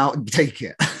knock him out and take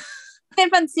it? It's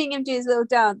fun seeing him do his little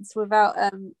dance without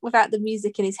the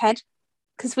music in his head,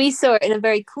 because we saw it in a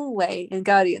very cool way in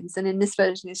Guardians, and in this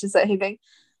version it's just like him going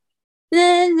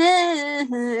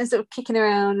sort of kicking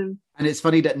around, and it's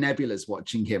funny that Nebula's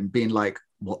watching him being like,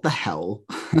 what the hell?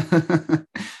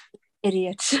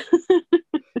 Idiot.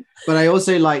 But I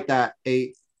also like that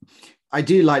I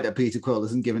do like that Peter Quill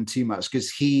isn't given too much,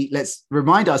 because let's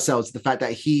remind ourselves of the fact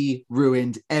that he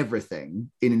ruined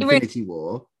everything in Infinity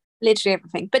War. Literally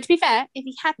everything. But to be fair, if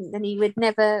he hadn't, then they'd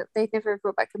never have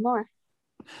brought back Gamora.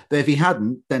 But if he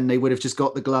hadn't, then they would have just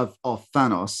got the glove off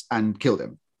Thanos and killed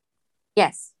him.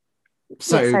 Yes.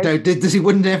 So they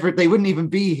wouldn't even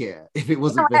be here if it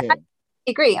wasn't for him. I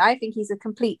agree. I think he's a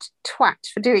complete twat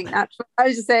for doing that. I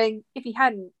was just saying, if he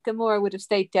hadn't, Gamora would have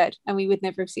stayed dead and we would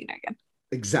never have seen her again.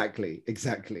 Exactly.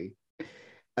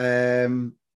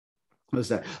 What was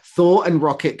that? Thor and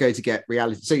Rocket go to get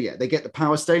reality. So yeah, they get the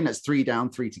Power Stone. That's 3 down,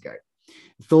 3 to go.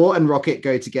 Thor and Rocket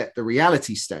go to get the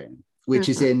Reality Stone, which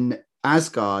is in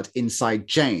Asgard inside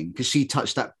Jane, because she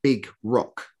touched that big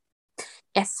rock.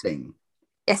 Yes. Thing.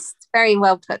 Yes, very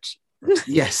well touched.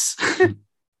 Yes. Can't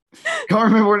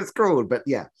remember what it's called, but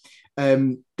yeah.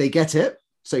 They get it.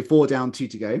 So 4 down, 2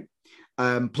 to go.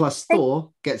 Plus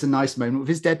Thor gets a nice moment with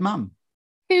his dead mum.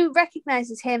 Who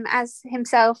recognises him as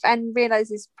himself and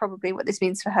realises probably what this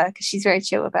means for her because she's very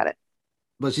chill about it.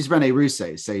 Well, she's Rene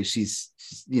Russo, so she's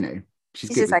good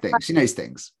with like, things. She knows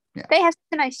things. Yeah. They have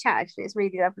a nice chat, actually. It's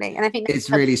really lovely. And I think it's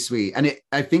really sweet. And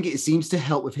I think it seems to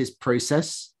help with his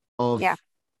process of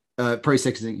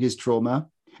processing his trauma.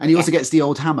 And he also gets the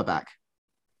old hammer back.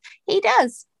 He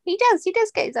does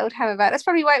get his old hammer back. That's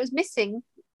probably why it was missing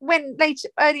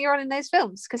earlier on in those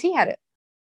films, because he had it.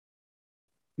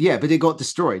 Yeah, but it got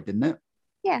destroyed, didn't it?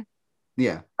 Yeah.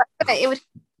 Yeah. But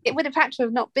it would have had to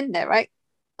have not been there, right?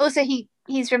 Also,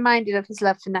 he's reminded of his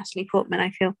love for Natalie Portman,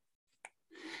 I feel.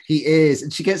 He is.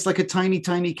 And she gets like a tiny,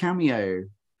 tiny cameo.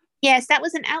 Yes, that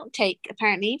was an outtake,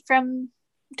 apparently, from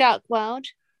Dark World.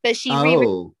 But she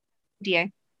rewrote the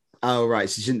video. Oh, right.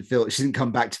 So she didn't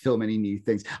come back to film any new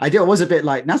things. I was a bit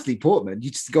like Natalie Portman. You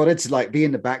just got her to like be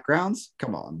in the background.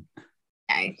 Come on.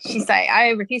 No, she's like, I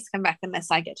refuse to come back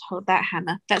unless I get to hold that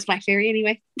hammer. That's my theory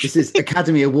anyway. This is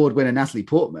Academy Award winner Natalie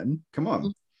Portman. Come on.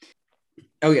 Mm-hmm.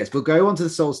 Oh, yes. We'll go on to the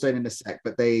Soul Stone in a sec.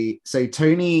 But so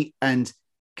Tony and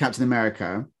Captain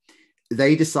America,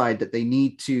 they decide that they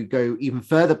need to go even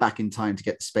further back in time to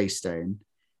get the Space Stone.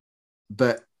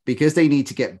 But because they need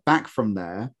to get back from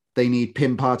there, they need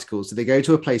Pym particles. So they go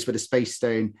to a place where the Space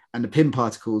Stone and the Pym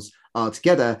particles are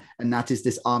together. And that is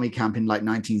this army camp in like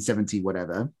 1970,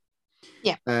 whatever.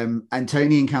 Yeah. And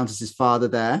Tony encounters his father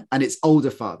there. And it's older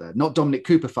father, not Dominic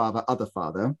Cooper father, other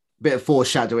father. Bit of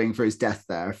foreshadowing for his death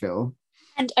there, I feel.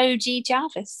 And OG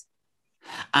Jarvis.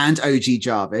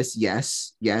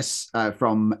 Yes.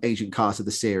 From Agent Carter,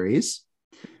 the series.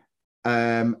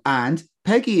 And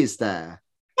Peggy is there.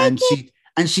 Peggy.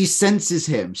 And she senses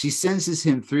him. She senses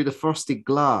him through the frosted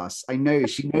glass. I know.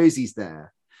 She knows he's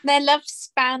there. Their love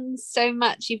spans so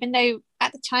much, even though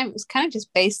at the time it was kind of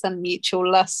just based on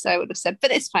mutual lust, I would have said.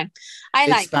 But it's fine.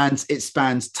 It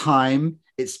spans time.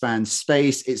 It spans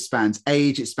space. It spans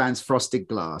age. It spans frosted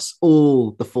glass.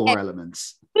 All the 4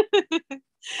 elements.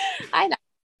 I'm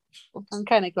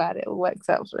kind of glad it all works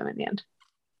out for them in the end.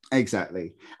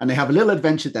 Exactly. And they have a little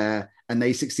adventure there, and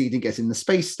they succeed in getting the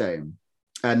Space Stone.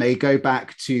 And they go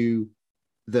back to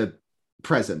the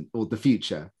present or the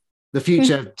future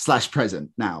 /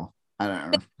 present now. I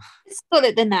don't know. Let's call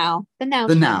it the now. The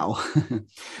now.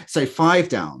 So 5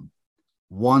 down,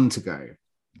 1 to go.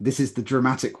 This is the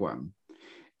dramatic one.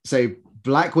 So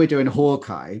Black Widow and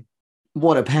Hawkeye,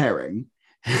 what a pairing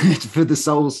for the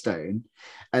Soul Stone.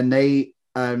 And they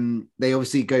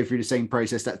obviously go through the same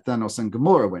process that Thanos and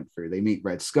Gamora went through. They meet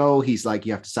Red Skull. He's like,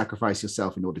 you have to sacrifice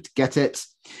yourself in order to get it.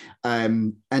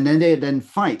 And then they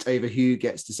fight over who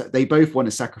gets to. They both want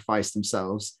to sacrifice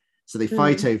themselves. So they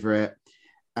fight over it.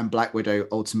 And Black Widow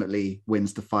ultimately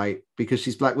wins the fight because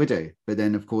she's Black Widow. But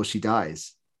then, of course, she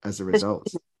dies as a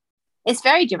result. It's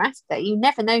very dramatic though. You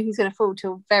never know who's going to fall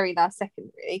till very last second,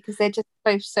 really, because they're just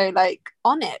both so like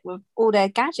on it with all their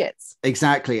gadgets.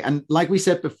 Exactly. And like we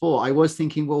said before, I was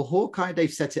thinking, well, Hawkeye,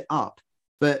 they've set it up,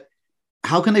 but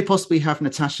how can they possibly have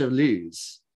Natasha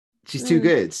lose? She's too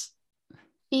good.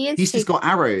 He's just got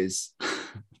arrows.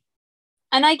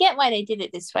 And I get why they did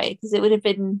it this way, because it would have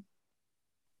been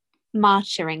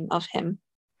martyring of him.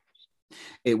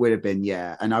 It would have been,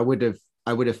 yeah. And I would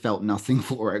have felt nothing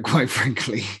for it, quite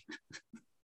frankly.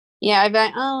 Yeah, I'd be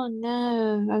like, oh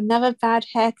no, another bad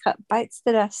haircut bites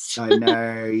the dust. I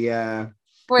know, yeah.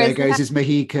 There goes his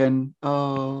Mohican.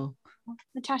 Oh.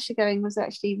 Natasha going was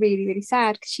actually really, really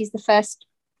sad because she's the first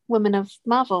woman of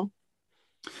Marvel.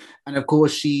 And of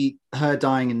course, her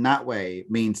dying in that way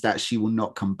means that she will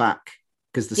not come back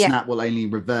because the snap will only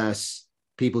reverse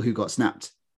people who got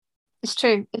snapped. It's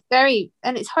true.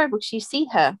 And it's horrible because you see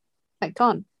her like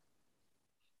gone.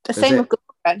 The same with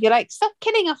Gamora. You're like, stop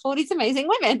killing off all these amazing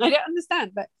women. I don't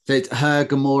understand. But so it's her,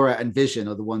 Gamora, and Vision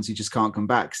are the ones who just can't come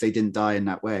back because they didn't die in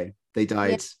that way. They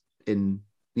died in,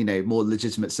 more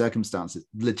legitimate circumstances.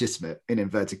 Legitimate in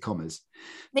inverted commas.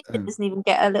 Nick doesn't even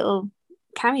get a little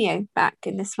cameo back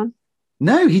in this one.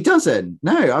 No, he doesn't.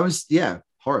 No, I was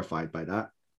horrified by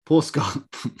that. Poor Scott.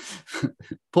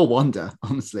 Poor Wanda,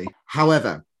 honestly.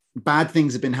 However, bad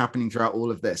things have been happening throughout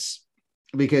all of this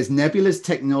because Nebula's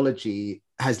technology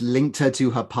has linked her to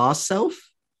her past self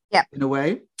in a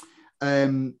way.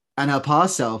 And her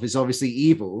past self is obviously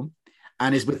evil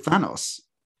and is with Thanos.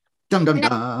 Dum dum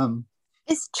dum.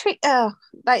 It's tricky.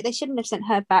 Like they shouldn't have sent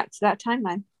her back to that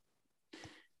timeline.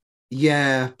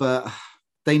 Yeah, but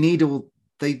they need all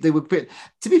they were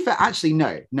to be fair, actually,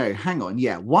 no, hang on.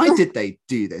 Yeah, why did they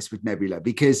do this with Nebula?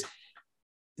 Because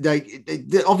they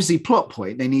obviously plot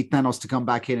point, they need Thanos to come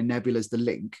back in and Nebula's the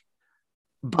link.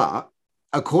 But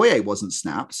Okoye wasn't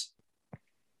snapped.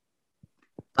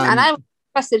 And I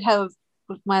trusted her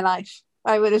with my life.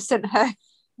 I would have sent her.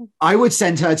 I would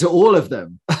send her to all of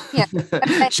them. Yeah.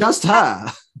 Just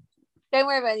her. Don't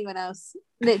worry about anyone else.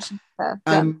 Literally her.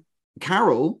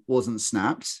 Carol wasn't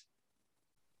snapped.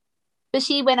 But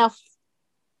she went off,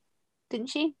 didn't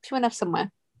she? She went off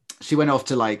somewhere. She went off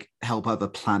to like help other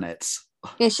planets.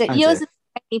 Yeah, yours is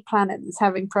a planet that's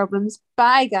having problems.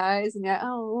 Bye, guys. And you're like,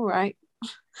 oh, all right.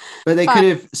 But they could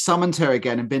have summoned her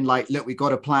again and been like, look, we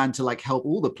got a plan to like help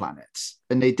all the planets.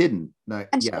 And they didn't. No,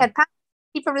 and she had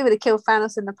he probably would have killed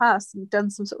Thanos in the past and done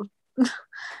some sort of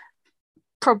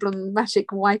problematic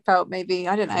wipeout, maybe.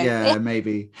 I don't know. Yeah,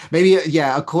 maybe.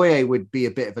 Yeah, Okoye would be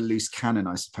a bit of a loose cannon,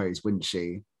 I suppose, wouldn't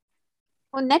she?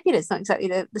 Well, Nebula's not exactly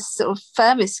the sort of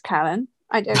firmest cannon.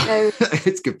 I don't know.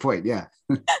 It's a good point, yeah.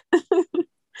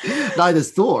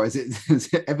 Neither's Thor, is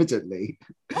it evidently.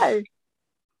 No.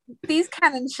 These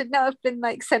cannons should not have been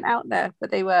like sent out there, but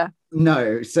they were.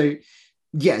 No, so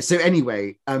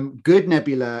anyway, good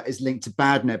Nebula is linked to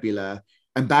bad Nebula,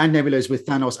 and bad Nebula is with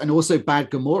Thanos, and also bad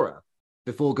Gamora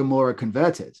before Gamora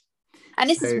converted. And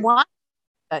this is why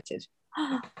converted.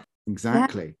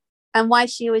 Exactly. Yeah. And why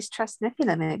she always trusts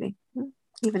Nebula, maybe.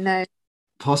 Even though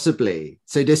possibly.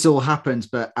 So this all happened,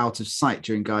 but out of sight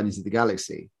during Guardians of the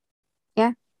Galaxy.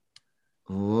 Yeah.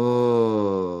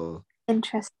 Oh.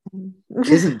 Interesting.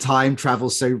 Isn't time travel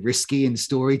so risky in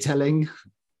storytelling?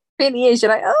 It really is.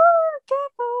 You're like, oh,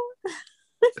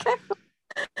 careful.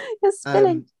 You're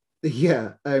spilling.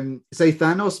 So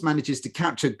Thanos manages to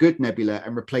capture good Nebula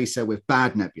and replace her with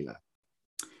bad Nebula.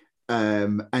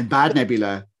 And bad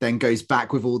Nebula then goes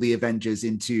back with all the Avengers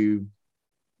into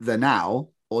the now,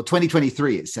 or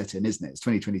 2023 it's set in, isn't it? It's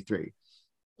 2023.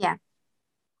 Yeah.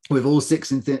 With all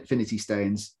 6 Infinity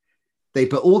Stones. They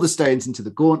put all the stones into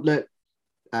the gauntlet,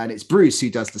 and it's Bruce who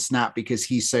does the snap because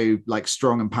he's so like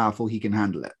strong and powerful he can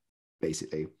handle it,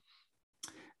 basically.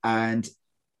 And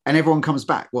everyone comes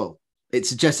back. Well, it's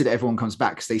suggested everyone comes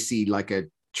back because they see like a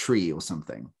tree or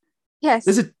something. Yes.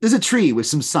 There's a tree with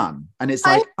some sun, and it's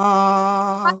like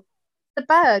the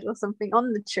bird or something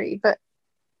on the tree, but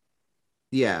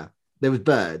yeah, there was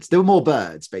birds. There were more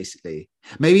birds, basically.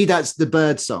 Maybe that's the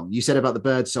bird song. You said about the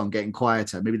bird song getting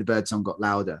quieter. Maybe the bird song got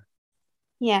louder.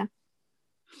 Yeah.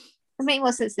 It makes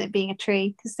more sense than it being a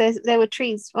tree, because there were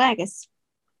trees. Well, I guess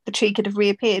the tree could have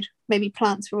reappeared. Maybe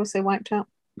plants were also wiped out.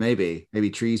 Maybe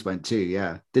trees went too.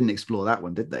 Yeah, didn't explore that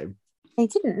one, did they? They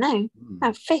didn't know.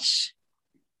 Fish.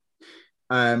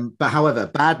 But however,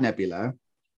 bad Nebula,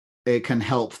 it can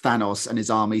help Thanos and his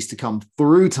armies to come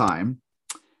through time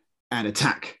and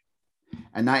attack,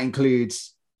 and that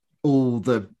includes all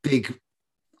the big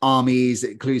armies.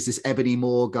 It includes this Ebony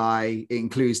Maw guy. It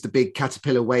includes the big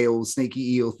caterpillar whales,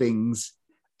 snaky eel things.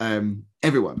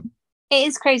 Everyone. It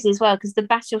is crazy as well, because the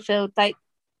battlefield, like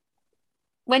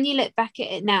when you look back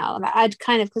at it now, like I'd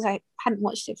kind of, because I hadn't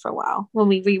watched it for a while when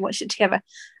we rewatched it together,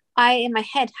 I in my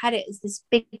head had it as this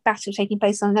big battle taking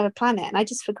place on another planet, and I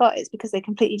just forgot it's because they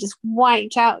completely just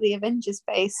wiped out the Avengers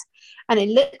base, and it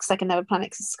looks like another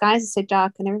planet because the skies are so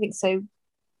dark and everything's so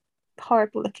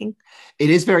horrible looking. It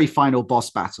is very final boss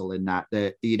battle in that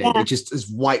it just has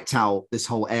wiped out this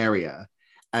whole area,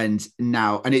 and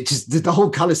it just the whole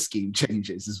color scheme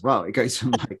changes as well. It goes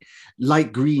from like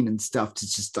light green and stuff to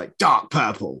just like dark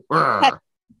purple. That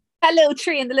little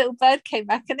tree and the little bird came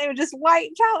back and they were just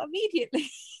wiped out immediately.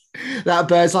 That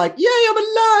bird's like, yay, I'm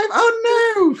alive.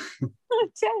 Oh no.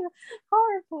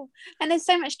 Horrible. And there's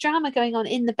so much drama going on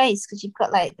in the base, because you've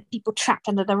got like the people trapped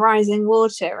under the rising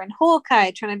water, and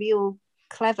Hawkeye trying to be all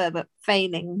clever but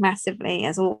failing massively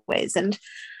as always. And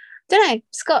I don't know,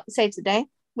 Scott saves the day,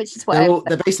 which is what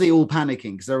they're basically all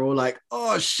panicking because they're all like,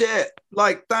 oh shit,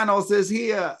 like Thanos is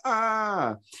here.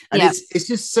 And it's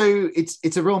just so it's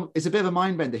a bit of a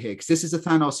mind bender here, because this is a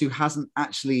Thanos who hasn't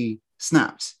actually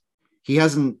snapped. He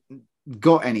hasn't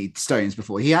got any stones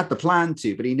before. He had the plan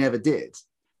to, but he never did.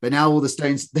 But now all the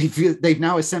stones, they've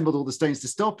now assembled all the stones to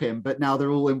stop him, but now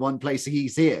they're all in one place, so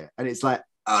he's here. And it's like,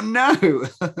 oh no.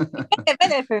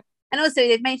 And also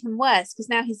they've made him worse, because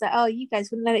now he's like, oh, you guys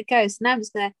wouldn't let it go. So now I'm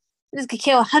just gonna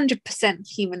kill 100%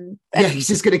 human. Yeah, he's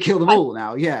just gonna kill them all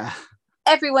now. Yeah.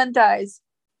 Everyone dies.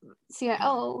 So you're like,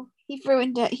 oh, he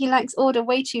ruined it. He likes order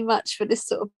way too much for this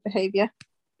sort of behavior.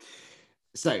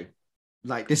 So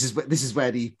like this is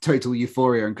where the total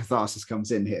euphoria and catharsis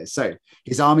comes in here. So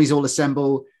his armies all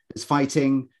assemble, he's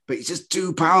fighting, but he's just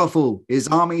too powerful. His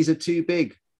armies are too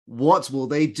big. What will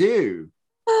they do?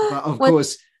 But of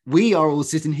course, we are all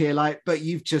sitting here like, but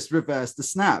you've just reversed the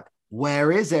snap.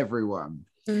 Where is everyone?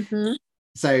 Mm-hmm.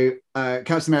 So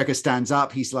Captain America stands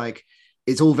up. He's like,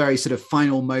 it's all very sort of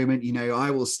final moment,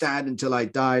 I will stand until I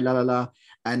die, la la la.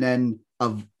 And then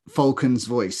a Falcon's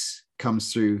voice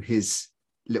comes through his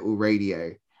little radio,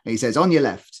 and he says, on your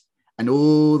left, and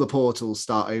all the portals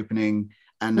start opening,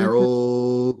 and they're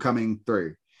all coming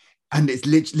through. And it's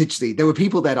literally, there were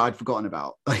people there that I'd forgotten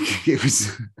about. Like, it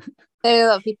was... There are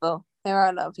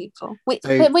a lot of people. Wait,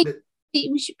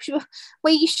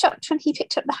 were you shocked when he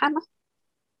picked up the hammer?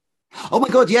 Oh my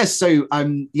God, yes. So,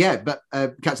 but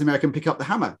Captain America can pick up the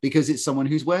hammer because it's someone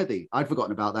who's worthy. I'd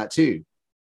forgotten about that too.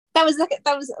 I'm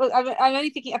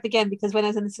only picking it up again because when I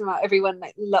was in the cinema, everyone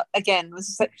again was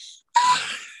just like,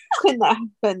 when that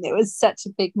happened, it was such a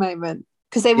big moment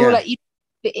because they were all like,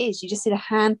 it is. You just see the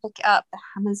hand pick it up. The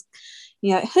hammer's,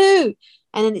 who?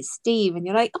 And then it's Steve, and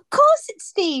you're like, of course it's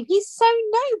Steve. He's so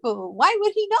noble. Why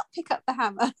would he not pick up the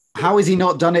hammer? How has he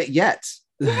not done it yet?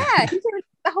 Yeah, he's done it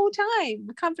the whole time.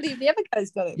 I can't believe the other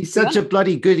guy's got it. He's such a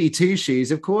bloody goody two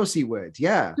shoes. Of course he would.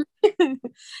 Yeah.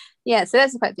 Yeah, so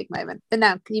that's a quite big moment. But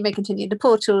now you may continue. The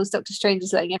portals, Doctor Strange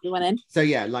is letting everyone in. So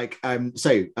yeah,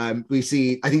 we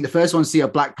see, I think the first one see a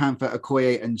Black Panther,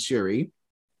 Okoye, and Shuri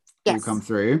who come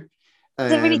through.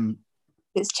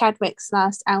 It's Chadwick's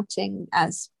last outing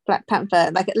as Black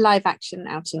Panther, like a live action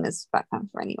outing as Black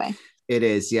Panther anyway. It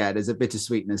is, yeah. There's a bit of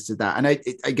sweetness to that. And I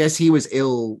guess he was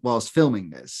ill whilst filming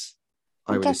this,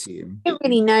 I would assume. I don't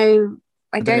really know.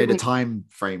 I don't know the time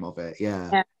frame of it,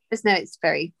 yeah. Just know it's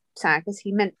very sad because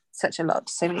he meant such a lot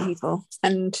to so many people.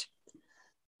 And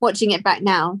watching it back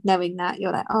now, knowing that,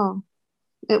 you're like, oh,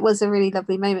 it was a really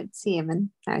lovely moment to see him, and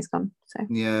now he's gone. So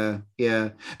yeah.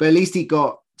 But at least he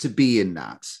got to be in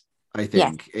that. I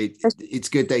think it's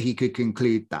good that he could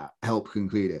help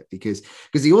conclude it, because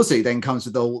he also then comes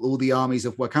with all the armies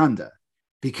of Wakanda,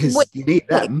 because you need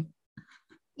them.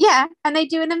 Yeah, and they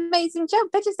do an amazing job.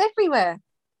 They're just everywhere.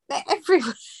 They're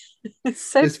everywhere.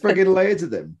 There's friggin' loads of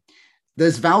them.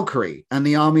 There's Valkyrie and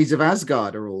the armies of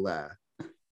Asgard are all there.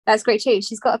 That's great too.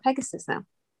 She's got a Pegasus now.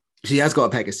 She has got a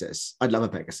Pegasus. I'd love a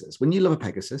Pegasus. Wouldn't you love a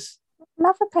Pegasus?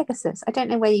 Love a Pegasus. I don't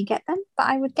know where you get them, but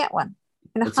I would get one.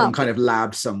 At some kind of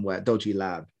lab somewhere, dodgy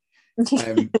lab.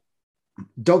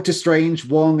 Doctor Strange,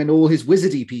 Wong, and all his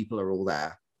wizardy people are all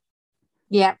there.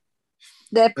 Yeah,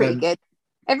 they're pretty good.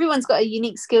 Everyone's got a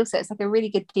unique skill set. It's like a really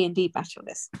good D&D battle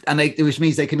list. And which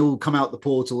means they can all come out the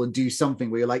portal and do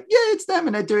something where you're like, yeah, it's them,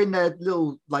 and they're doing their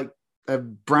little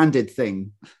branded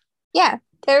thing. Yeah,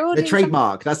 they're all their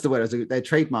trademark. That's the word. Their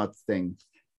trademark thing.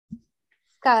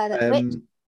 Scarlet Witch.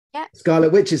 Yeah,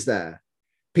 Scarlet Witch is there.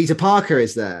 Peter Parker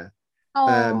is there.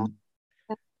 Oh.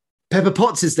 Pepper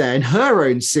Potts is there in her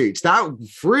own suit. That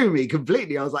threw me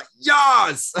completely. I was like,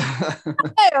 yes. I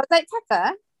was like,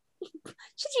 Pepper,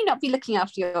 should you not be looking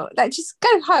after your, just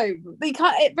go home? They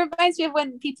can't. It reminds me of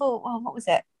when people, what was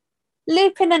it,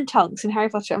 Lupin and Tonks in Harry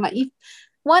Potter. I'm like,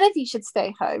 one of you should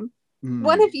stay home.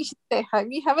 One of you should stay home.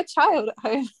 You have a child at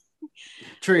home.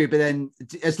 True, but then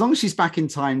as long as she's back in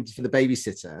time for the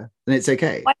babysitter, then it's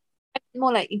okay.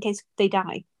 More like in case they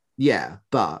die. Yeah,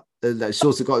 but she's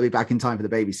also got to be back in time for the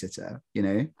babysitter,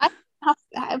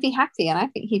 I'd be happy, and I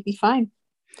think he'd be fine.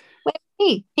 Where's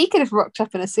he? He could have rocked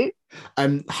up in a suit.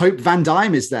 Hope Van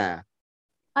Dyne is there.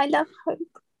 I love Hope.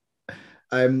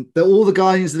 All the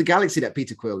Guardians of the Galaxy that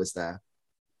Peter Quill is there.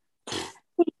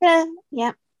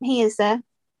 Yeah, he is there,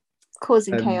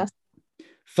 causing chaos.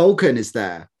 Falcon is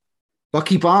there.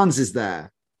 Bucky Barnes is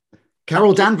there.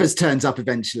 Carol Danvers turns up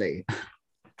eventually.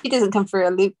 She doesn't come through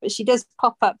a loop, but she does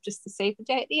pop up just to save the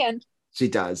day at the end. She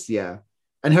does, yeah.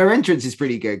 And her entrance is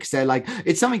pretty good because they're like,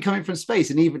 it's something coming from space.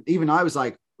 And even I was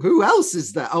like, who else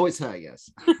is there? Oh, it's her,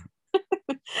 yes.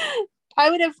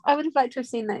 I would have liked to have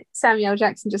seen Samuel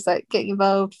Jackson just getting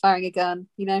involved, firing a gun,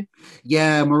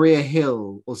 Yeah, Maria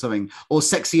Hill or something. Or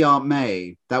Sexy Aunt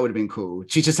May. That would have been cool.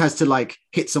 She just has to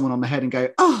hit someone on the head and go,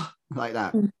 oh, like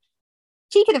that.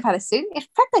 She could have had a suit. If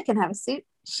Pepper can have a suit,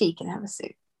 she can have a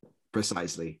suit.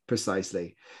 Precisely.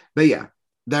 But yeah,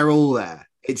 they're all there.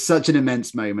 It's such an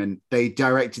immense moment. They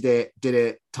directed it, did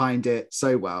it, timed it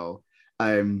so well.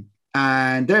 And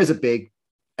there's a big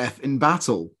effing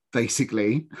battle,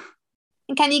 basically.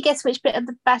 And can you guess which bit of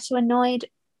the battle annoyed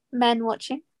men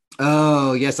watching?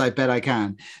 Oh, yes, I bet I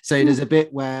can. So there's a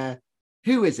bit where,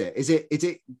 who is it? Is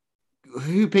it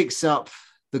who picks up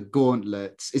the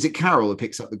gauntlet? Is it Carol who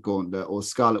picks up the gauntlet, or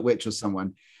Scarlet Witch, or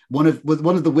someone? One of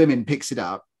the women picks it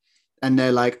up. And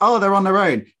they're like, oh, they're on their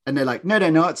own. And they're like, no,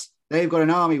 they're not. They've got an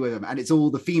army with them. And it's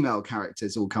all the female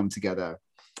characters all come together.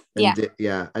 And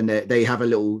and they have a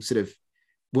little sort of,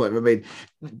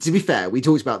 to be fair, we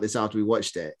talked about this after we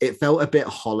watched it. It felt a bit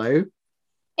hollow.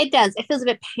 It does. It feels a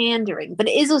bit pandering, but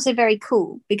it is also very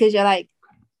cool because you're like,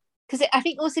 I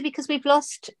think also because we've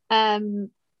lost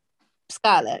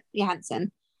Scarlett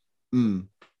Johansson, Mm.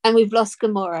 and we've lost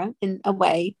Gamora in a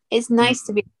way. It's nice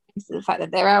to be to the fact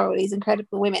that there are all these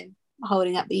incredible women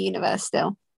holding up the universe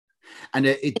still. And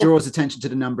it draws attention to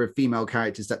the number of female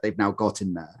characters that they've now got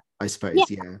in there, I suppose.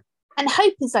 Yeah. And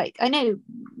Hope is like, I know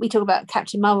we talk about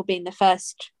Captain Marvel being the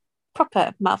first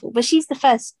proper Marvel, but she's the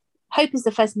first, Hope is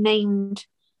the first named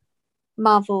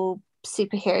Marvel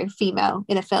superhero female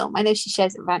in a film. I know she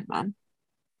shares it with Ant-Man,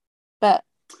 but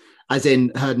as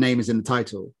in her name is in the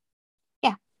title.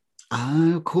 Yeah.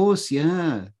 Oh, of course,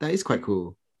 yeah. That is quite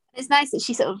cool. It's nice that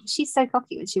she's so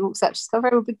cocky when she walks up. She's got a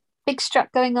very big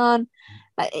strut going on.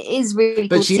 Like, it is really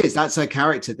but cool. That's her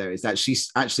character though, is that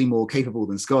she's actually more capable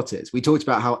than Scott is. We talked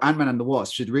about how Ant-Man and the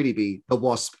Wasp should really be the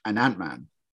Wasp and Ant-Man.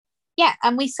 Yeah,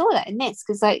 and we saw that in this,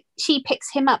 because like she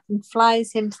picks him up and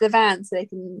flies him to the van so they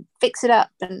can fix it up.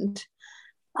 And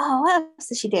what else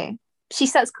does she do? She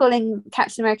starts calling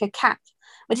Captain America Cap,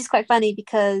 which is quite funny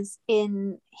because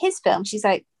in his film she's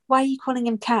like, why are you calling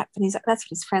him Cap? And he's like, that's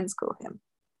what his friends call him.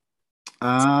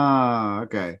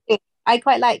 Okay. I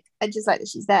just like that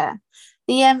she's there.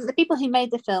 The people who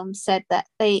made the film said that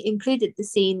they included the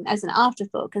scene as an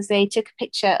afterthought because they took a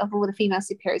picture of all the female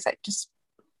superheroes. Like, just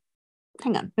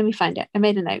hang on, let me find it. I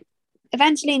made a note.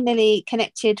 Evangeline Lilly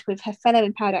connected with her fellow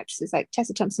empowered actresses like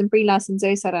Tessa Thompson, Brie Larson,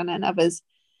 Zoe Saldana, and others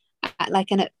at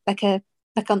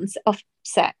on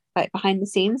offset, like behind the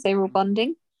scenes. They were all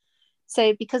bonding.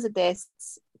 So because of this,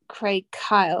 Craig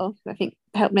Kyle, who I think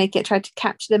helped make it, tried to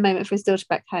capture the moment for his daughter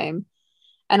back home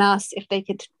and asked if they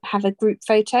could have a group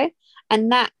photo.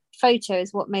 And that photo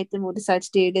is what made them all decide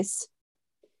to do this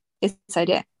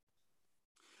idea.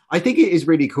 I think it is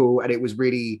really cool, and it was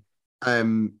really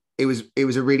it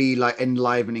was a really like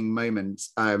enlivening moment.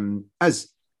 As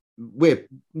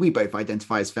we both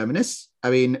identify as feminists. I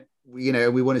mean, you know,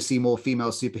 we want to see more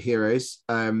female superheroes,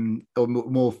 or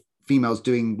more females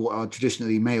doing what are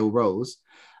traditionally male roles.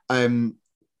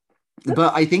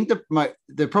 But I think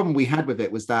the problem we had with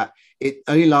it was that it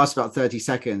only lasts about 30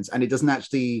 seconds and it doesn't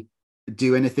actually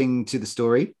do anything to the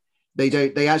story.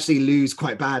 They actually lose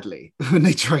quite badly when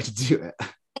they try to do it.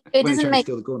 It doesn't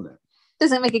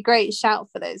make a great shout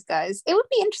for those guys. It would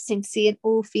be interesting to see an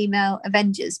all-female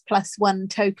Avengers plus one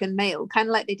token male, kind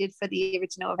of like they did for the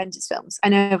original Avengers films. I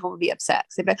know everyone would be upset.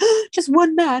 So they'd be like, just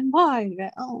one man, why?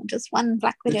 Like, just one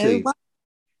Black Widow.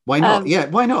 Why not?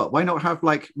 Why not? Why not have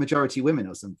like majority women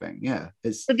or something? Yeah,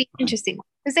 it would be interesting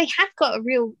because they have got a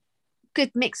real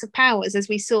good mix of powers, as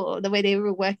we saw. The way they were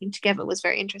all working together was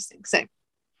very interesting. So,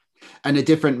 and a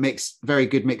different mix, very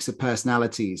good mix of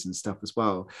personalities and stuff as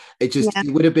well. It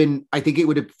would have been, I think it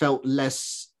would have felt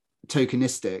less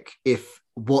tokenistic if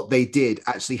what they did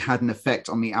actually had an effect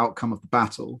on the outcome of the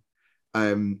battle.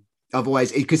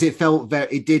 Otherwise, because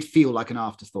it did feel like an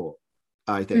afterthought,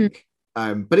 I think.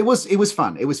 But it was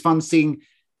fun. It was fun seeing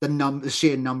the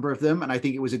sheer number of them, and I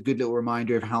think it was a good little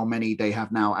reminder of how many they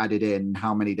have now added in,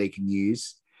 how many they can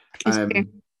use.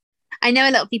 I know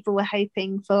a lot of people were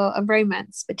hoping for a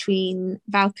romance between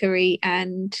Valkyrie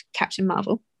and Captain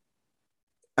Marvel.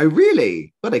 Oh,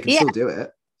 really? Well, they can still do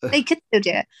it. They could still do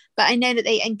it, but I know that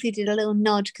they included a little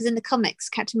nod because in the comics,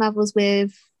 Captain Marvel's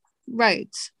with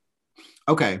Rhodes.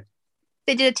 Okay.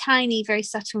 They did a tiny, very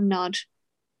subtle nod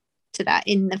to that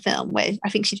in the film, where I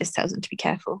think she just tells them to be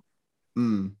careful.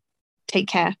 Take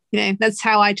care. You know, that's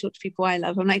how I talk to people I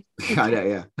love. I'm like, I know,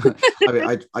 yeah. I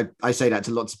mean, I say that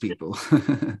to lots of people.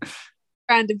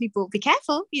 Random people, be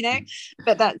careful, you know.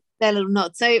 But that's their little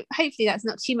nod. So hopefully that's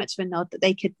not too much of a nod that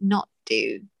they could not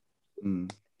do.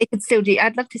 They could still do.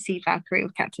 I'd love to see Valkyrie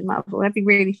with Captain Marvel. That'd be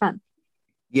really fun.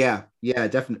 Yeah,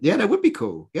 definitely. Yeah, that would be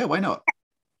cool. Yeah, why not?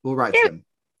 We'll write to them.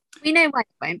 We know why it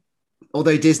won't.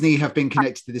 Although Disney have been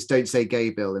connected to this Don't Say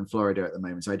Gay bill in Florida at the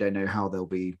moment, so I don't know how they'll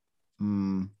be.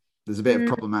 There's a bit of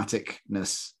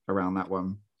problematicness around that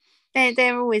one.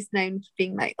 They're always known for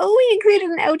being like, we included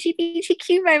an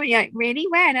LGBTQ moment. You're like, really?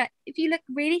 Where? If you look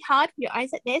really hard with your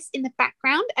eyes like this in the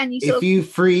background, and you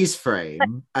freeze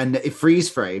frame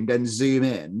and zoom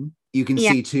in, you can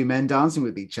see two men dancing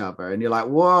with each other, and you're like,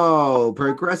 whoa,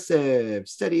 progressive,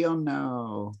 steady on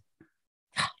now.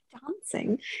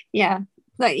 Dancing, yeah.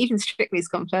 Like even Strictly's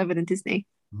gone further than Disney.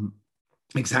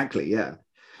 Exactly, yeah.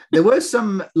 There were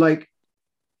some like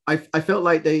I felt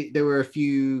like there were a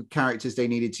few characters they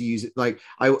needed to use. Like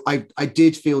I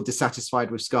did feel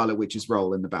dissatisfied with Scarlet Witch's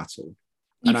role in the battle,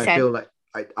 and I feel like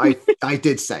I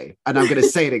did say, and I'm going to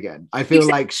say it again. I feel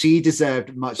like she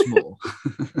deserved much more.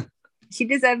 She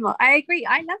deserved more. I agree.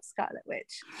 I love Scarlet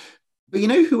Witch. But you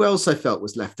know who else I felt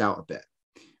was left out a bit?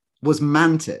 Was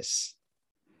Mantis.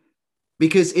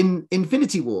 Because in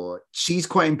Infinity War, she's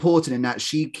quite important in that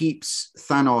she keeps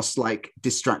Thanos like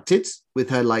distracted with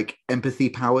her like empathy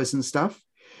powers and stuff.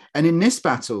 And in this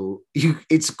battle,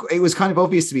 it was kind of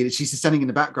obvious to me that she's just standing in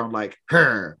the background like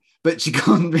her, but she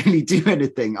can't really do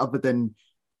anything other than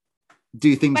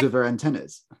do things with her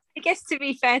antennas. I guess to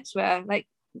be fair to her, like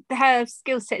her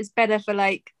skill set is better for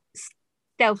like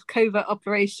stealth covert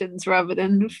operations rather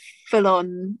than full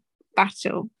on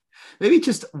battle. Maybe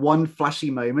just one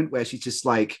flashy moment where she just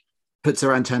like puts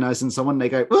her antennas and someone, they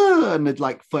go, "Whoa," and they'd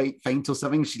like faint or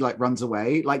something. She like runs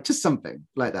away, like just something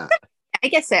like that. I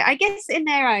guess so. I guess in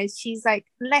their eyes, she's like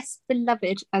less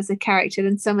beloved as a character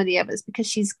than some of the others because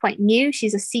she's quite new.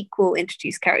 She's a sequel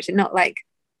introduced character, not like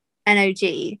an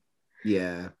OG.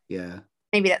 Yeah.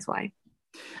 Maybe that's why.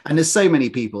 And there's so many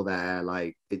people there,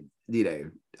 like,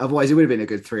 otherwise it would have been a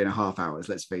good 3.5 hours,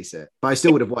 let's face it. But I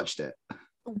still would have watched it.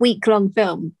 Week-long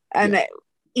film. And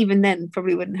even then,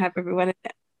 probably wouldn't have everyone in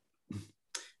it.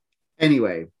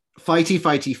 Anyway, fighty,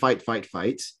 fight.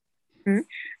 Mm-hmm.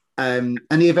 And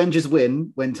the Avengers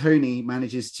win when Tony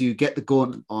manages to get the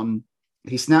gauntlet on.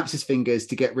 He snaps his fingers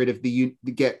to get rid of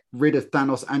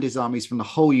Thanos and his armies from the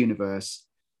whole universe.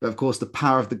 But of course, the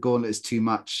power of the gauntlet is too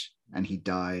much, and he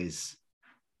dies.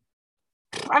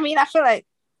 I mean, I feel like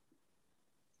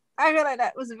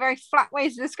that was a very flat way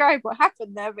to describe what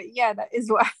happened there. But yeah, that is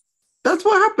what. That's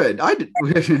what happened. I did.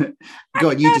 Go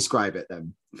on, you describe it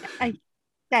then.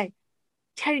 No,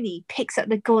 Tony picks up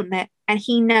the gauntlet, and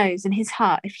he knows in his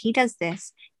heart if he does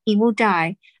this, he will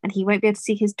die, and he won't be able to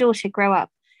see his daughter grow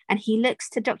up. And he looks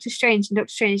to Doctor Strange, and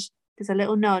Doctor Strange does a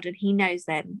little nod, and he knows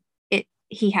then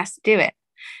he has to do it.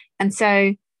 And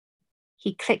so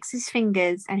he clicks his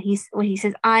fingers and he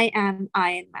says, "I am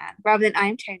Iron Man," rather than "I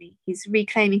am Tony." He's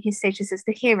reclaiming his status as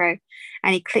the hero,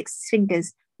 and he clicks his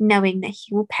fingers knowing that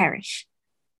he will perish.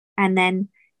 And then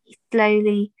his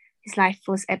life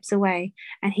force ebbs away,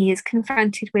 and he is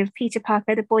confronted with Peter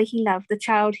Parker, the boy he loved, the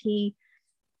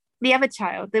other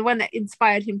child, the one that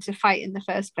inspired him to fight in the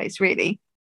first place, really.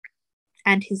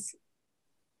 And his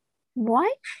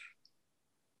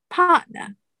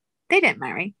partner. They don't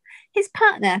marry. His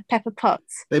partner, Pepper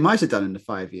Potts. They might have done in the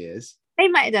 5 years. They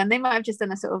might have done. They might have just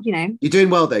done a sort of, You're doing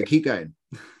well, though. Keep going.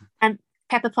 And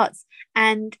Pepper Potts.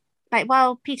 And like,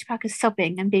 while Peter Parker's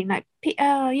sobbing and being like,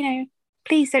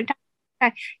 please don't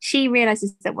die, she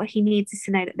realizes that what he needs is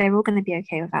to know that they're all going to be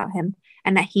okay without him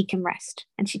and that he can rest.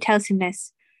 And she tells him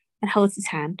this and holds his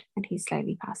hand, and he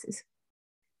slowly passes.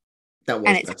 That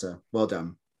was better. Well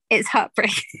done. It's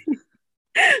heartbreaking.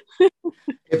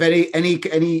 If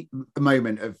any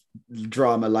moment of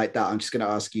drama like that, I'm just going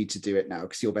to ask you to do it now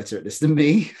because you're better at this than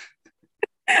me.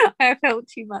 I felt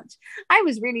too much. I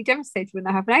was really devastated when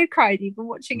that happened. I cried even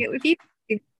watching it with you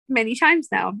many times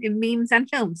now in memes and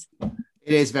films.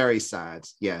 It is very sad.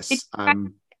 Yes.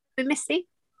 Misty?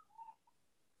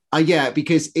 Yeah,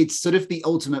 because it's sort of the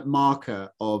ultimate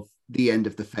marker of the end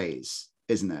of the phase,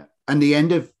 isn't it? And the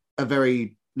end of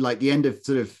the end of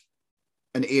sort of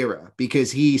an era,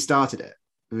 because he started it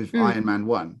with Iron Man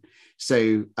 1.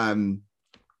 So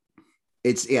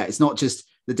it's not just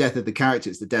the death of the character,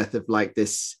 it's the death of like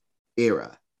this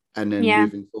era, and then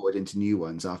moving forward into new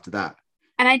ones after that.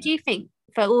 And I do think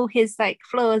for all his like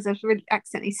flaws of really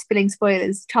accidentally spilling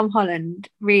spoilers, Tom Holland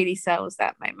really sells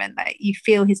that moment. Like you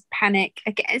feel his panic.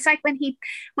 Again, it's like when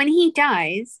he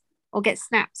dies or gets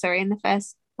snapped, in the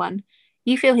first one,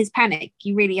 you feel his panic.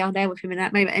 You really are there with him in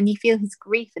that moment, and you feel his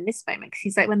grief in this moment because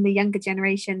he's like one of the younger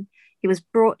generation. He was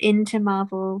brought into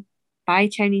Marvel by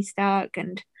Tony Stark,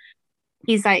 and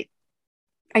he's like,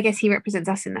 I guess he represents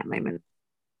us in that moment,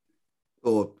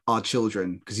 or our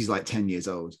children, because he's like 10 years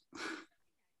old.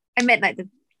 I meant like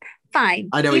fine.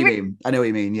 I know what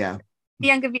you mean. Yeah, the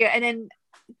younger viewer, and then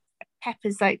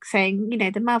Pepper's like saying,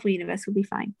 the Marvel universe will be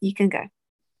fine. You can go.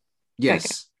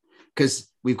 Yes, because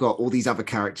we've got all these other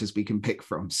characters we can pick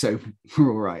from, so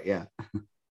we're all right. Yeah.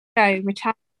 So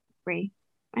retire free,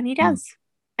 and he does.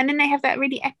 And then they have that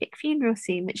really epic funeral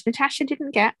scene, which Natasha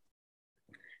didn't get.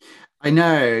 I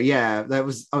know. Yeah,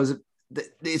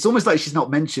 it's almost like she's not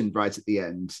mentioned right at the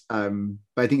end.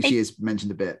 But I think she is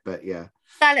mentioned a bit. But yeah.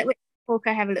 Scarlet Witch and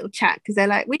Hawkeye have a little chat because they're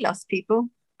like, we lost people.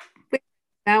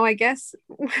 Now I guess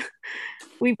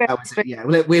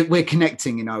we're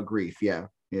connecting in our grief. Yeah.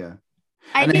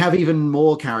 And they have even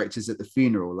more characters at the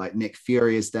funeral, like Nick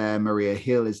Fury is there, Maria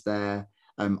Hill is there,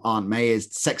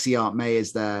 sexy Aunt May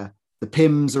is there. The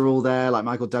Pims are all there, like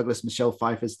Michael Douglas, Michelle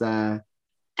Pfeiffer's there.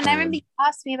 And I remember you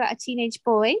asked me about a teenage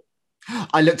boy.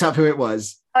 I looked up who it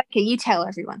was. Okay, you tell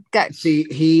everyone. Go. See,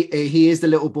 he is the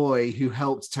little boy who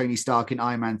helped Tony Stark in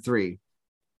Iron Man 3.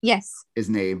 Yes. His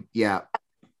name, yeah.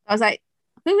 I was like,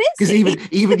 Who is Because he?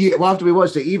 even you, well, after we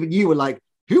watched it, even you were like,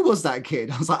 who was that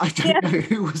kid? I was like, I don't know,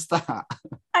 who was that?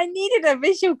 I needed a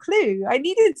visual clue. I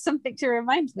needed something to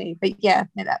remind me. But yeah,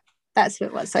 no, that's who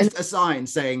it was. So Just a sign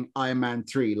saying Iron Man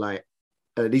 3, like,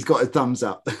 he's got a thumbs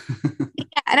up.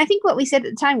 yeah, and I think what we said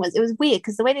at the time was it was weird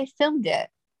because the way they filmed it,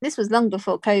 this was long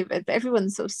before COVID, but everyone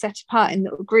sort of set apart in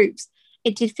little groups.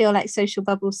 It did feel like social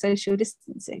bubble, social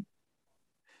distancing.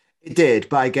 It did,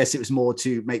 but I guess it was more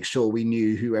to make sure we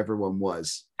knew who everyone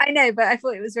was. I know, but I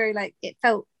thought it was very like, it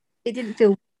didn't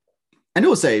feel. And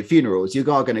also, funerals, you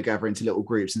are going to gather into little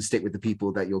groups and stick with the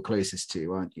people that you're closest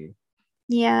to, aren't you?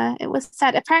 Yeah, it was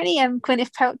sad. Apparently, Gwyneth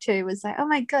Paltrow was like, "Oh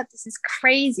my god, this is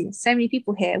crazy! There's so many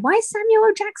people here. Why is Samuel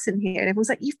L. Jackson here?" And everyone's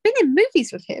like, "You've been in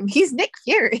movies with him. He's Nick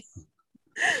Fury."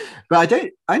 But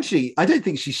I don't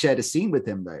think she shared a scene with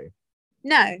him though.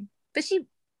 No, but she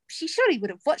surely would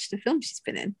have watched the film she's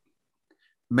been in.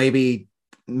 Maybe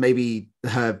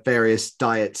her various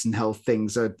diets and health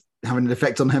things are having an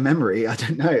effect on her memory. I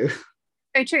don't know.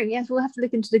 Very true. Yes, we'll have to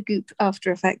look into the Goop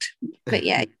after effect. But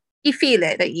yeah, you feel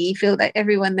it. That you feel like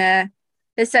everyone there.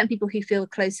 There's certain people who feel a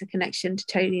closer connection to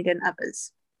Tony than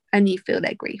others, and you feel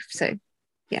their grief. So,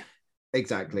 yeah,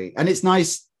 exactly. And it's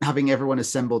nice having everyone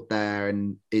assembled there,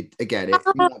 and it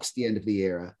marks the end of the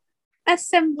era.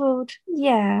 Assembled,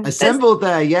 yeah. Assembled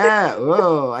there, yeah.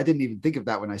 Oh, I didn't even think of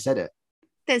that when I said it.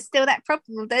 There's still that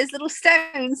problem of those little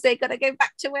stones. They got to go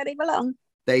back to where they belong.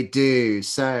 They do.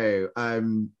 So,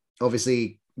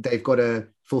 obviously, they've got to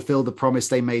fulfill the promise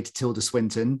they made to Tilda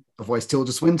Swinton. Otherwise,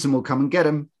 Tilda Swinton will come and get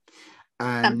them.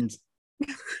 And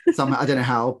somehow, I don't know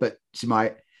how, but she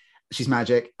might. She's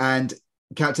magic. And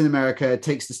Captain America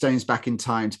takes the stones back in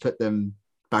time to put them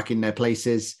back in their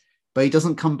places, but he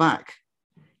doesn't come back.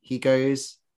 He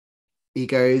goes,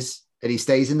 and he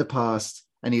stays in the past,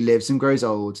 and he lives and grows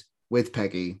old with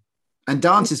Peggy and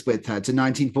dances with her to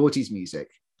 1940s music,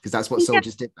 because that's what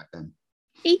soldiers did back then.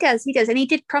 He does. And he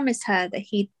did promise her that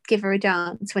he'd give her a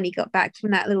dance when he got back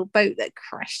from that little boat that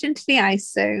crashed into the ice.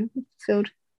 So filled.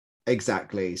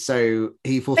 Exactly. So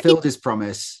he fulfilled his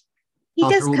promise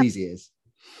after all these years.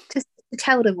 To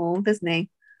tell them all, doesn't he?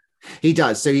 He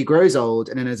does. So he grows old,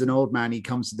 and then as an old man, he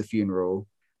comes to the funeral,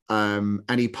 and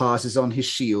he passes on his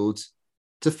shield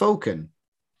to Falcon.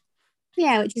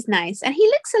 Yeah, which is nice. And he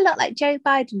looks a lot like Joe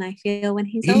Biden, I feel, when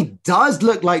he's old. He does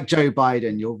look like Joe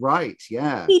Biden. You're right.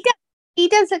 Yeah. He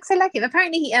does look so like him.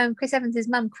 Apparently, Chris Evans'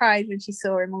 mum cried when she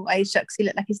saw him all aged up because he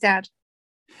looked like his dad.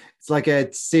 It's like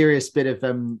a serious bit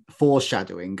of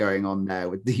foreshadowing going on there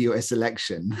with the US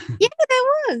election. Yeah,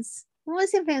 there was. What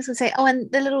was the other thing I was going to say? Oh,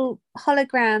 and the little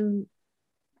hologram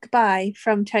goodbye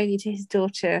from Tony to his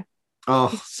daughter.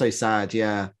 Oh, so sad.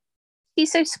 Yeah.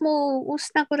 He's so small, all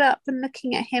snuggled up and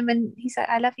looking at him, and he's like,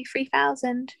 "I love you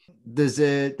 3000." There's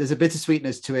a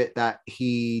bittersweetness to it that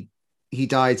he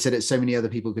died so that so many other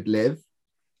people could live,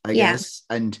 I guess.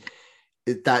 And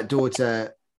that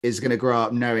daughter is going to grow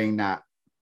up knowing that,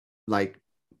 like,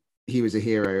 he was a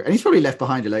hero, and he's probably left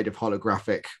behind a load of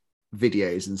holographic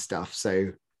videos and stuff.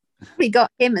 So we got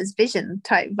him as Vision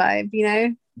type vibe, you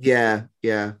know? Yeah.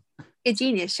 A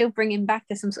genius. She'll bring him back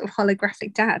as some sort of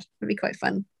holographic dad. It'd be quite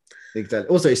fun. Exactly.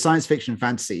 Also, science fiction,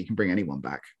 fantasy, you can bring anyone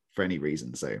back for any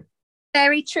reason. So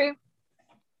very true.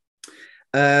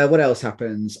 What else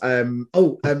happens?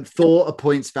 Thor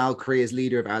appoints Valkyrie as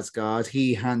leader of Asgard.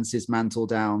 He hands his mantle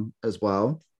down as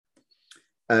well,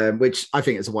 which I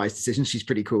think is a wise decision. She's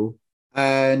pretty cool.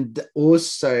 And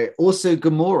also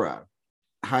Gamora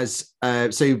has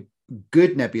so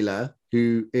good Nebula,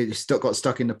 who got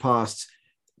stuck in the past,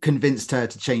 convinced her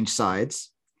to change sides,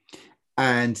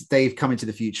 and they've come into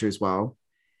the future as well.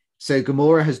 So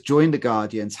Gamora has joined the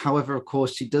Guardians. However, of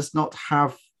course, she does not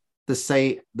have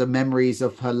the memories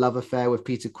of her love affair with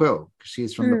Peter Quill, because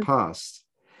she's from the past.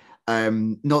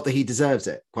 Not that he deserves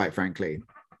it, quite frankly,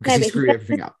 because he screwed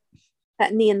everything up.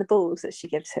 That knee in the balls that she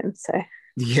gives him. So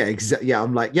yeah, exactly. Yeah,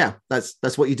 I'm like, yeah,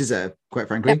 that's what you deserve, quite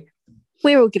frankly. Yep.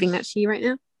 We're all giving that to you right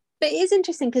now. But it is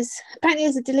interesting because apparently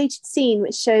there's a deleted scene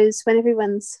which shows when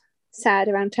everyone's sad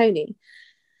around Tony,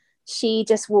 she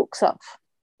just walks off,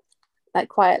 like,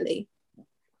 quietly.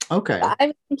 Okay. But I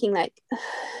was thinking, like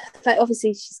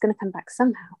obviously she's going to come back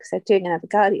somehow because they're doing another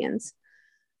Guardians,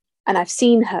 and I've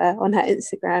seen her on her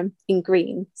Instagram in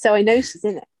green, so I know she's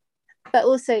in it. But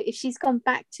also, if she's gone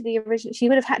back to the original, she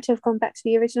would have had to have gone back to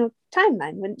the original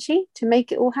timeline, wouldn't she, to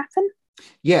make it all happen?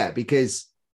 Yeah, because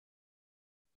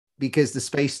the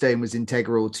Space Stone was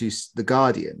integral to the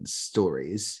Guardians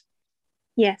stories.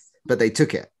 Yes. But they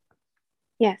took it.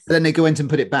 Yes. But then they went and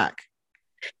put it back.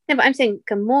 No, but I'm saying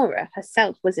Gamora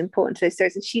herself was important to those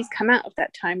stories, and she's come out of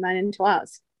that timeline into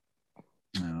ours.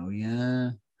 Oh,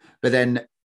 yeah. But then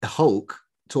Hulk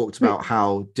talked about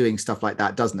how doing stuff like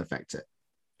that doesn't affect it.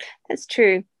 That's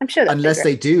true. I'm sure that unless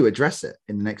they do address it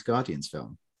in the next Guardians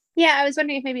film. Yeah, I was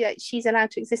wondering if maybe like she's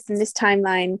allowed to exist in this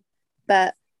timeline,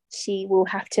 but she will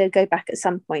have to go back at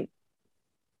some point.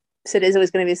 So there's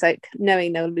always going to be this like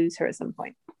knowing they'll lose her at some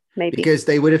point. Maybe because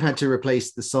they would have had to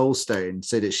replace the Soul Stone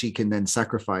so that she can then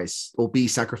sacrifice or be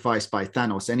sacrificed by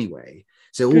Thanos anyway.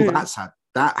 So all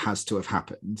that has to have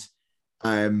happened.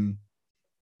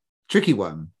 Tricky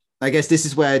one. I guess this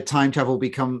is where time travel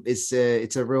it's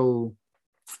a real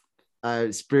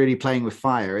it's really playing with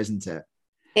fire, isn't it?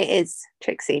 It is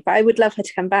Trixie, but I would love her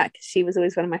to come back. She was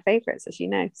always one of my favorites, as you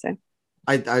know. So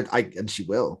I and she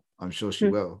will. I'm sure she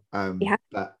will. Yeah,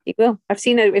 she will. I've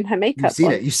seen her in her makeup. You've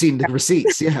seen it. You've seen the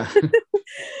receipts. Yeah.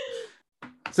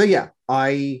 So yeah,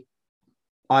 I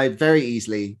very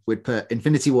easily would put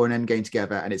Infinity War and Endgame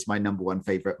together, and it's my number one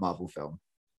favorite Marvel film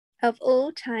of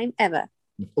all time ever.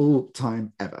 Of all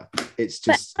time ever. It's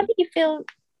just. But how do you feel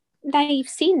now you've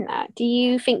seen that? Do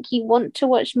you think you want to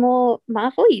watch more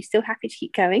Marvel? Are you still happy to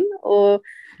keep going, or?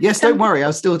 Yes, don't worry,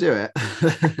 I'll still do it.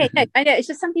 Okay, no, I know. It's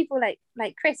just some people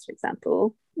like Chris, for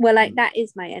example, were like, that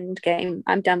is my end game.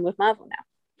 I'm done with Marvel now.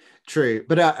 True,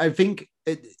 but I think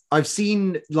I've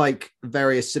seen like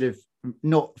various sort of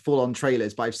not full-on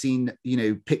trailers, but I've seen,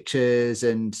 pictures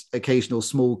and occasional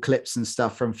small clips and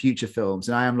stuff from future films,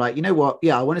 and I am like, you know what?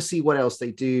 Yeah, I want to see what else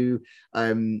they do.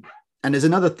 And there's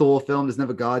another Thor film, there's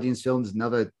another Guardians film, there's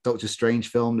another Doctor Strange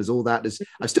film, there's all that.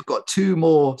 I've still got 2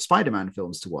 more Spider-Man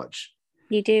films to watch.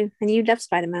 You do, and you love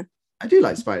Spider-Man. I do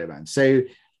like Spider-Man. So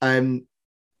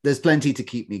there's plenty to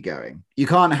keep me going. You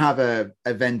can't have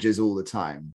Avengers all the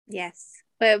time. Yes.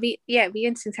 Well, it'd be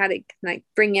interesting how they like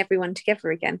bring everyone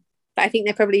together again. But I think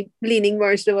they're probably leaning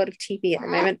more into the world of TV at the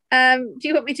moment. Do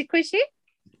you want me to quiz you?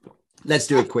 Let's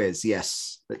do a quiz.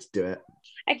 Yes, let's do it.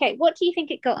 Okay, what do you think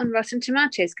it got on Rotten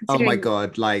Tomatoes? Oh my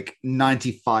God, like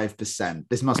 95%.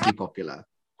 This must be popular.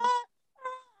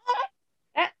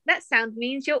 That sound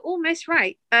means you're almost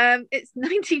right. It's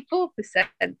 94%.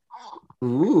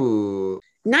 Ooh.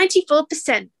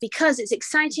 94% because it's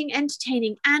exciting,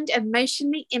 entertaining, and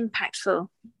emotionally impactful.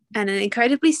 And an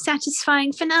incredibly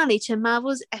satisfying finale to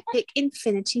Marvel's epic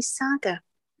Infinity Saga.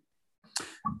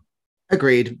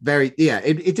 Agreed.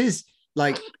 It is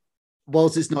like,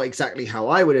 whilst it's not exactly how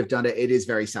I would have done it, it is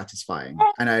very satisfying.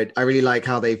 And I really like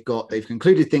how they've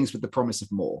concluded things with the promise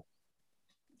of more.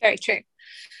 Very true.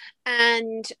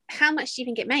 And how much do you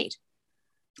think it made?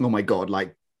 Oh my God,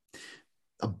 like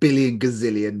a billion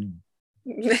gazillion.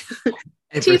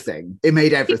 Everything. It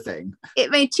made everything.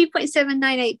 It made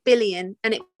 2.798 billion,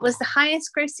 and it was the highest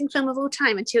grossing film of all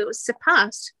time until it was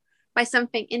surpassed by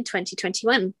something in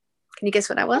 2021. Can you guess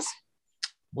what that was?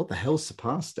 What the hell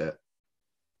surpassed it?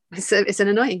 It's an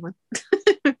annoying one.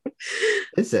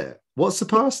 Is it? What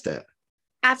surpassed it?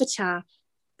 Avatar.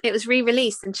 It was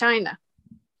re-released in China.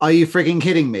 Are you frigging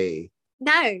kidding me?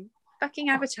 No, fucking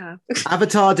Avatar.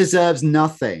 Avatar deserves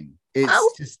nothing.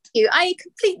 I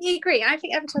completely agree. I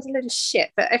think Avatar's a load of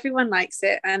shit, but everyone likes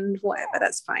it, and whatever,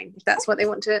 that's fine. If that's what they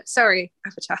want to. Sorry,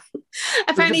 Avatar.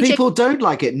 Apparently, people don't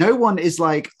like it. No one is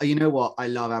like, you know what? I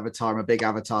love Avatar. I'm a big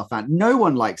Avatar fan. No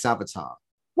one likes Avatar.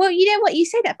 Well, you know what? You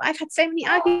say that, but I've had so many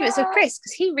arguments with Chris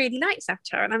because he really likes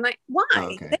Avatar, and I'm like, why?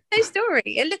 Okay. There's no story.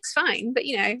 It looks fine, but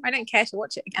I don't care to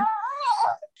watch it again.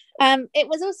 It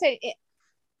was also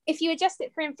if you adjust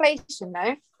it for inflation,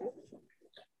 though.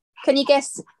 Can you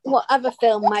guess what other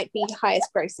film might be the highest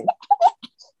grossing?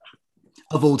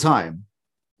 Of all time?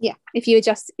 Yeah, if you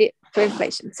adjust it for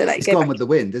inflation. So it's Gone with the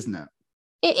Wind, isn't it?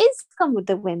 It is Gone with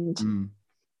the Wind.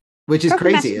 Which is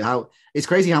crazy. It's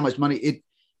crazy how much money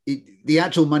the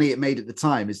actual money it made at the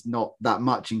time is not that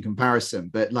much in comparison,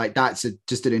 but like that's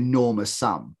just an enormous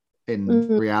sum in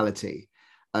reality.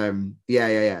 It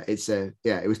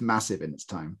was massive in its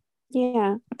time.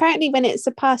 Yeah. Apparently when it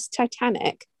surpassed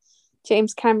Titanic,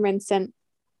 James Cameron sent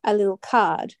a little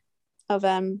card of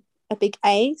a big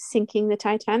A sinking the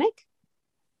Titanic.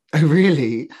 Oh,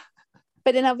 really?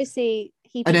 But then obviously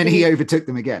he overtook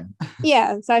them again.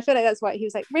 Yeah, so I feel like that's why he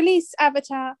was like, release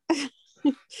Avatar.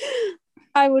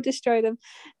 I will destroy them.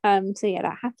 So yeah,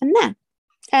 that happened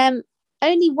there.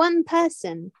 Only one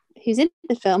person who's in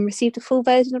the film received a full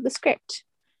version of the script.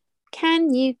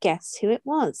 Can you guess who it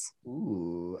was?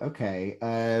 Ooh, okay.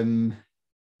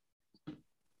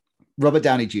 Robert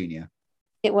Downey Jr.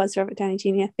 It was Robert Downey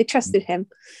Jr. They trusted him.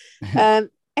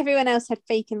 Everyone else had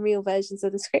fake and real versions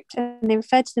of the script, and they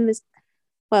referred to them as,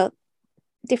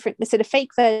 different. So the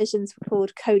fake versions were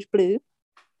called Code Blue,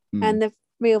 and the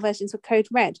real versions were Code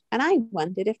Red. And I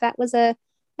wondered if that was a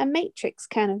Matrix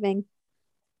kind of thing.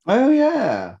 Oh,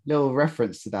 yeah. Little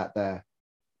reference to that there.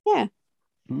 Yeah.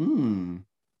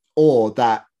 or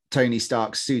that Tony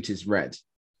Stark's suit is red.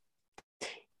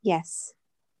 Yes,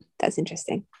 that's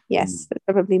interesting. Yes, that's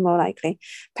probably more likely.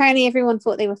 Apparently, everyone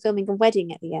thought they were filming a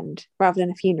wedding at the end rather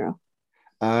than a funeral.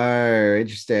 Oh,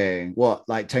 interesting. What,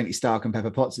 like Tony Stark and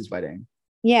Pepper Potts' wedding?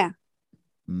 Yeah.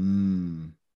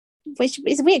 Mm. Which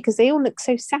is weird because they all look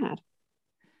so sad.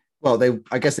 Well,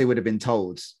 I guess they would have been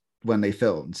told when they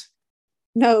filmed.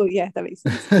 No, yeah, that makes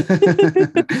sense.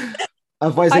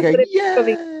 Otherwise, they go,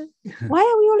 yeah. Why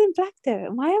are we all in black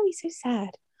though? Why are we so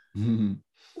sad?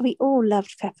 We all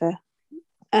loved Pepper.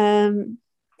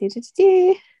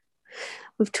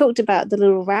 We've talked about the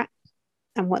little rat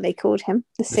and what they called him,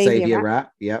 the savior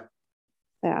rat. Yep.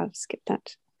 So I'll skip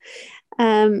that.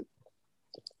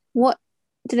 What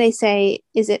do they say?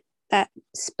 Is it that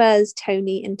spurs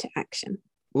Tony into action?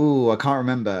 Ooh, I can't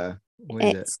remember. What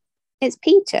is it? It's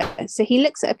Peter. So he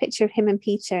looks at a picture of him and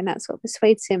Peter, and that's what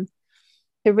persuades him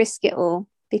to risk it all.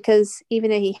 Because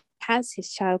even though he has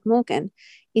his child Morgan,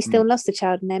 he still lost the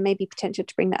child, and there may be potential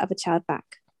to bring that other child back.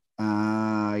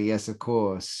 Yes, of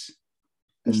course.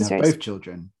 And have both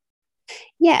children.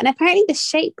 Yeah, and apparently the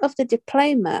shape of the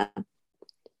diploma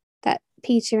that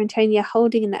Peter and Tony are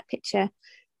holding in that picture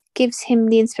gives him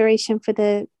the inspiration for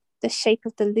the shape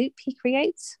of the loop he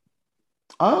creates.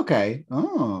 Oh, okay.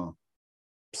 Oh.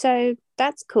 So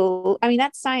that's cool. I mean,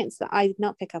 that's science that I did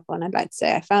not pick up on, I'd like to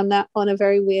say. I found that on a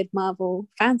very weird Marvel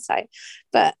fan site.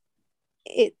 But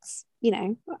it's,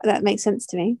 that makes sense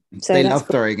to me. So they love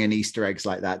throwing in Easter eggs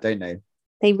like that, don't they?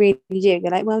 They really do.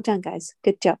 They're like, well done, guys.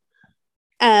 Good job.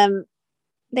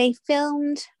 They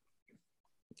filmed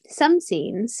some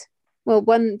scenes. Well,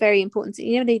 one very important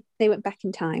scene. They went back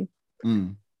in time.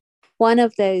 One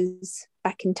of those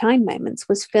back in time moments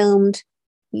was filmed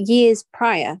years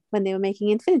prior when they were making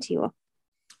Infinity War.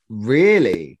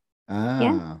 Really?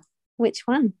 Yeah. Which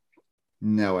one?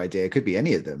 No idea. It could be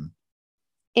any of them.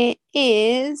 It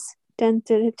is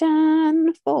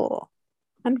Thor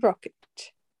and Rocket.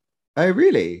 Oh,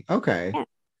 really? Okay. Yeah.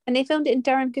 And they filmed it in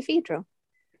Durham Cathedral.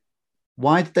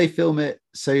 Why did they film it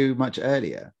so much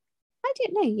earlier? I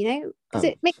don't know, because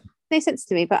it makes no sense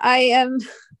to me. But I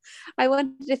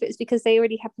wondered if it's because they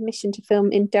already had permission to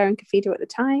film in Durham Cathedral at the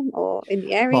time or in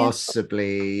the area.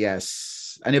 Possibly,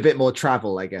 yes. And a bit more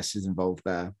travel, I guess, is involved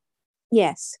there.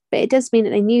 Yes, but it does mean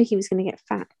that they knew he was going to get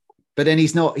fat. But then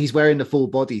he's wearing the full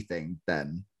body thing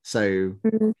then. So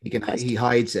he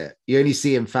hides it. You only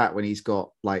see him fat when he's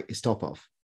got like his top off.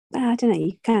 I don't know.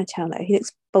 You can kind of tell though. He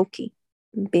looks bulky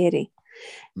and beardy.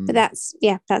 But that's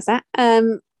that.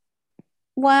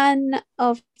 One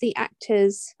of the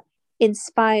actors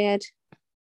inspired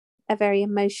a very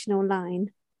emotional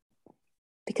line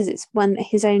because it's one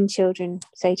his own children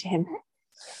say to him.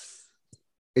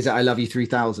 Is it I Love You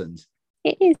 3000?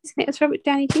 It is. It was Robert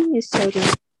Downey Jr.'s children.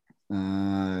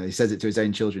 He says it to his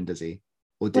own children, does he?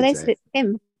 Or did they said it to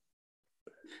him.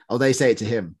 Oh, they say it to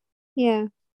him. Yeah.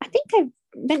 I think I've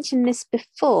mentioned this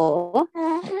before.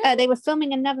 They were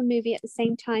filming another movie at the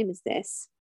same time as this.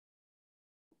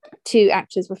 Two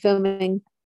actors were filming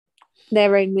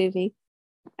their own movie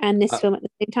and this film at the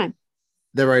same time.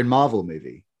 Their own Marvel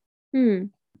movie? Would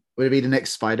it be the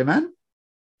next Spider-Man?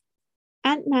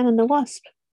 Ant-Man and the Wasp.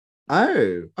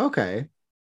 Oh, okay.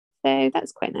 So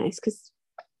that's quite nice because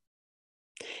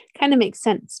kind of makes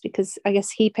sense because I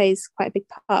guess he plays quite a big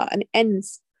part and it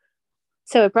ends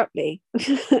so abruptly.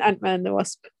 Ant-Man and the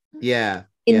Wasp. Yeah.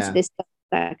 Into this stuff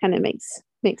that kind of makes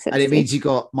sense. And it means you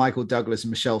got Michael Douglas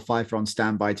and Michelle Pfeiffer on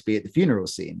standby to be at the funeral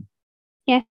scene.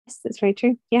 Yes, that's very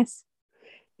true. Yes.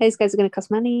 Those guys are going to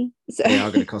cost money. So. They are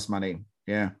going to cost money.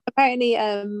 Yeah. Apparently,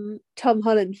 Tom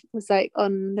Holland was like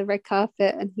on the red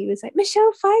carpet and he was like,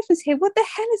 Michelle Pfeiffer's here. What the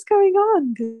hell is going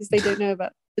on? Because they don't know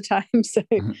about the time. So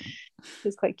it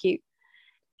was quite cute.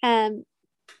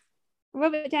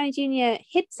 Robert Downey Jr.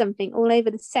 hid something all over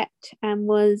the set and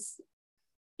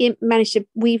managed to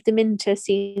weave them into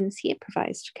scenes he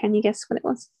improvised. Can you guess what it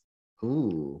was?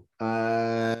 Ooh.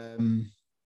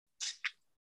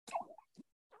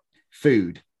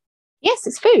 Food. Yes,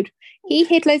 it's food. He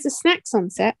hid loads of snacks on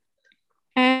set.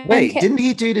 Wait, didn't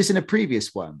he do this in a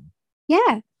previous one?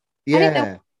 Yeah. Yeah. I don't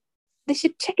know. They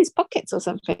should check his pockets or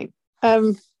something.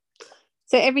 So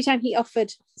every time he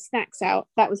offered snacks out,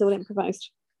 that was all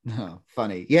improvised. Oh,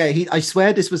 funny. Yeah, I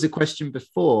swear this was a question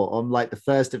before on like the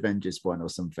first Avengers one or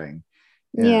something.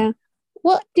 Yeah.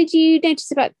 What did you notice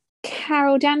about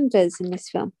Carol Danvers in this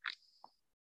film?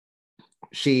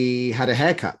 She had a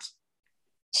haircut.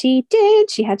 She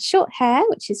did. She had short hair,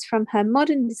 which is from her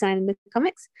modern design in the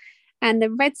comics, and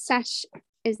the red sash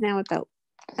is now a belt.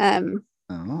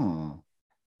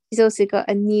 She's also got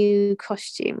a new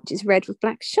costume, which is red with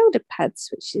black shoulder pads,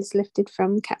 which is lifted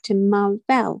from Captain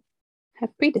Marvel, her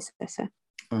predecessor.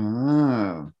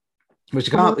 Oh. Well,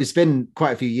 she can't, it's been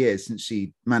quite a few years since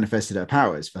she manifested her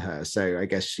powers for her, so I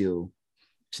guess she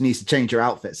needs to change her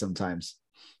outfit sometimes.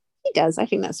 She does. I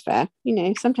think that's fair. You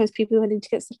know, sometimes people need to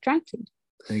get stuff dry cleaned.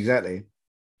 Exactly.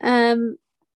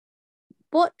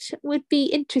 What would be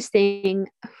interesting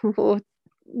or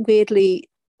weirdly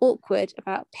awkward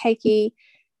about Peggy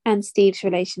and Steve's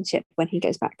relationship when he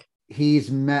goes back?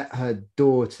 He's met her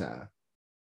daughter.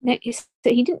 No,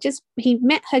 so he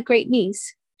met her great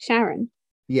niece, Sharon.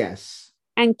 Yes.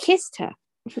 And kissed her.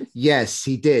 Yes,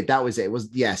 he did. That was it. It was,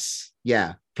 yes.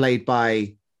 Yeah. Played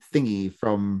by Thingy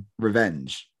from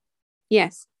Revenge.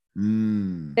 Yes.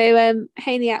 So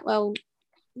Hayley Atwell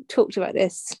talked about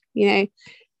this. You know,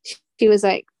 she was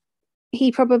like,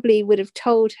 he probably would have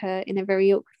told her in a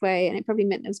very awkward way, and it probably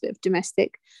meant there was a bit of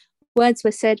domestic. Words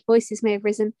were said, voices may have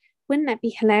risen. Wouldn't that be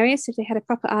hilarious if they had a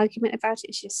proper argument about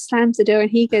it? She just slams the door and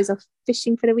he goes off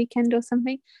fishing for the weekend or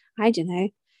something. I don't know.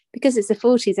 Because it's the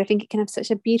 40s, I think it can have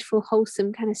such a beautiful,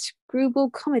 wholesome kind of screwball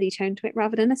comedy tone to it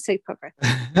rather than a soap opera.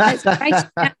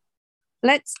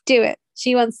 Let's do it.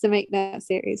 She wants to make that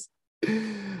series.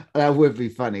 That would be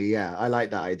funny. Yeah, I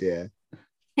like that idea.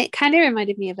 It kind of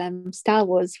reminded me of Star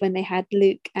Wars when they had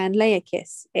Luke and Leia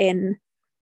kiss in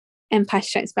Empire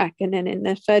Strikes Back, and then in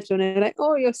the third one they're like,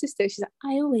 "Oh, your sister." She's like,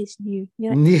 "I always knew."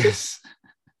 You're like, yes.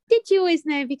 Did you always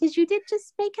know? Because you did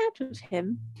just make out with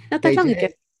him not that long ago.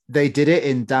 They did it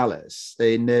in Dallas.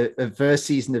 In the first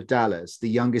season of Dallas, the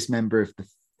youngest member of the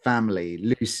family,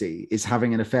 Lucy, is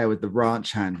having an affair with the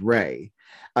ranch hand, Ray.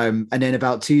 And then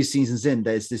about 2 seasons in,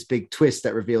 there's this big twist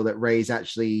that revealed that Ray's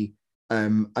actually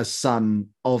a son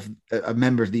of a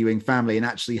member of the Ewing family and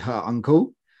actually her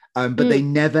uncle. But they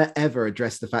never, ever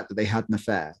address the fact that they had an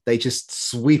affair. They just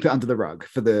sweep it under the rug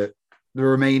for the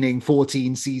remaining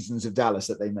 14 seasons of Dallas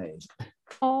that they made.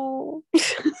 Oh.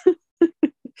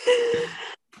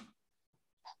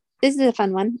 This is a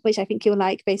fun one, which I think you'll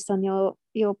like based on your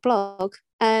blog.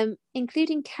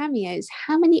 Including cameos,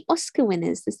 how many Oscar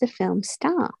winners does the film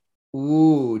star?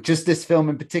 Ooh, just this film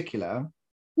in particular?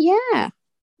 Yeah.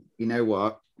 You know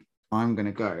what? I'm going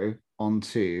to go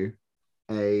onto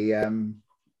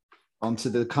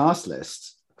the cast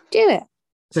list. Do it.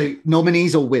 So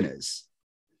nominees or winners?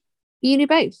 You do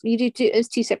both. You do two. It's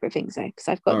 2 separate things though, because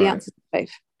I've got the answers to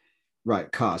both.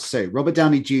 Right, cast. So Robert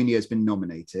Downey Jr. has been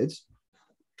nominated.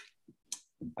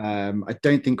 I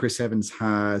don't think Chris Evans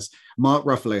has. Mark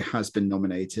Ruffalo has been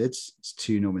nominated. It's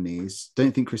 2 nominees.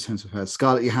 Don't think Chris Hemsworth has.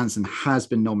 Scarlett Johansson has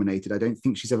been nominated. I don't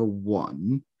think she's ever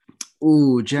won.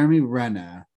 Ooh, Jeremy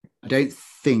Renner. I don't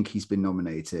think he's been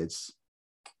nominated.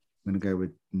 I'm going to go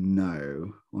with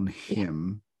no on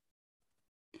him.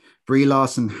 Brie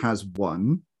Larson has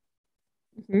won.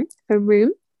 For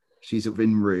Room. She's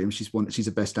in Room. She's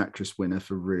a Best Actress winner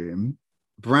for Room.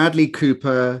 Bradley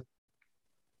Cooper.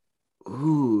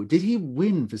 Ooh, did he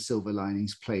win for Silver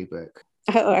Linings Playbook?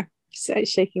 Oh, I'm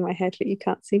shaking my head, but you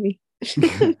can't see me.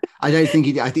 I don't think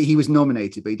he did. I think he was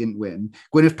nominated, but he didn't win.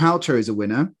 Gwyneth Paltrow is a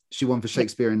winner. She won for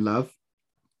Shakespeare in Love.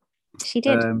 She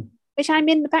did, which I'm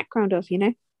in the background of, you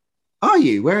know. Are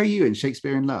you? Where are you in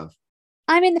Shakespeare in Love?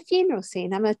 I'm in the funeral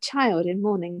scene. I'm a child in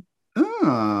mourning.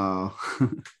 Oh.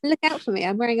 Look out for me.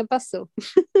 I'm wearing a bustle.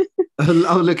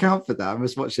 I'll look out for that. I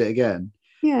must watch it again.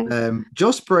 Yeah.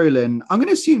 Josh Brolin. I'm going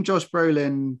to assume Josh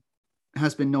Brolin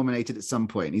has been nominated at some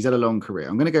point. He's had a long career.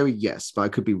 I'm going to go with yes, but I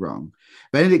could be wrong.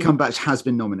 Benedict Cumberbatch has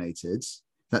been nominated.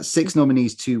 That's 6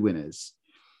 nominees, 2 winners.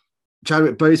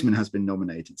 Chadwick Boseman has been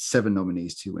nominated. 7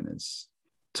 nominees, 2 winners.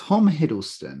 Tom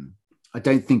Hiddleston. I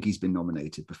don't think he's been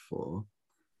nominated before.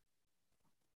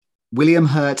 William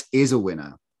Hurt is a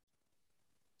winner.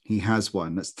 He has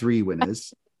won. That's 3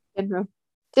 winners. General.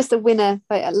 Just a winner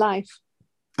at life.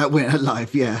 At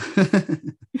life, yeah.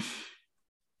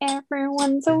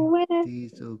 Everyone's a winner.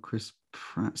 Diesel, Chris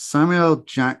Pratt. Samuel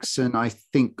Jackson, I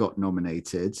think, got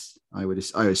nominated. I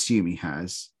assume he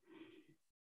has.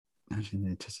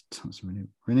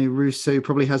 Rene Russo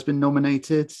probably has been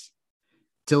nominated.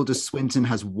 Tilda Swinton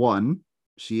has won.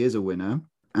 She is a winner.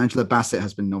 Angela Bassett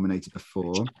has been nominated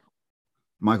before.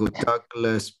 Michael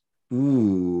Douglas.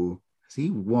 Ooh, has he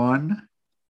won?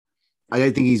 I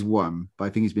don't think he's won, but I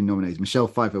think he's been nominated. Michelle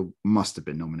Pfeiffer must have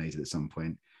been nominated at some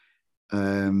point.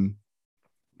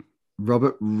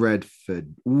 Robert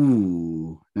Redford.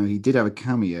 Ooh, no, he did have a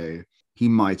cameo. He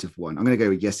might have won. I'm going to go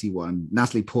with yes, he won.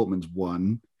 Natalie Portman's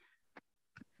won.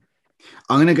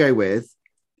 I'm going to go with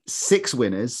 6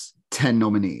 winners, 10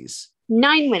 nominees.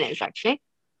 9 winners, actually.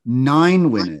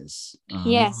 9 winners.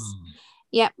 Yes.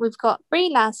 Yep, we've got Brie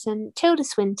Larson, Tilda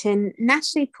Swinton,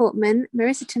 Natalie Portman,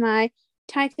 Marissa Tomei,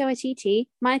 Taika Waititi,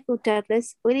 Michael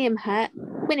Douglas, William Hurt,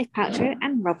 Gwyneth Paltrow,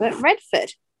 and Robert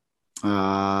Redford.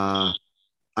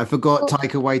 I forgot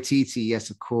Taika Waititi. Yes,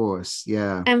 of course.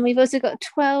 Yeah. And we've also got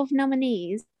 12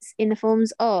 nominees in the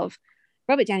forms of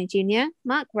Robert Downey Jr.,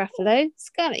 Mark Ruffalo,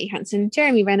 Scarlett Johansson,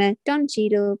 Jeremy Renner, Don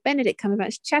Cheadle, Benedict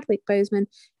Cumberbatch, Chadwick Boseman,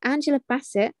 Angela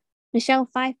Bassett, Michelle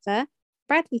Pfeiffer,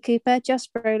 Bradley Cooper, Josh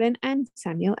Brolin, and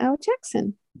Samuel L.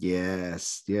 Jackson.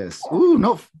 Yes.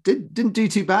 Ooh, didn't do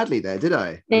too badly there, did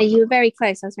I? No, you were very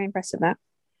close. I was very impressed with that.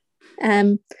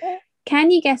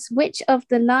 Can you guess which of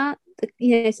the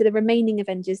the remaining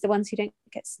Avengers, the ones who don't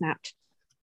get snapped,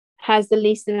 has the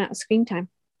least amount of screen time?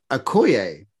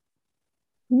 Okoye.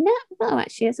 No,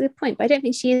 actually, that's a good point. But I don't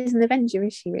think she is an Avenger,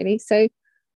 is she really? So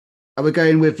are we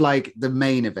going with like the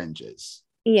main Avengers?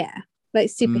 Yeah, like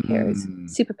superheroes,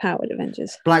 superpowered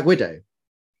Avengers. Black Widow.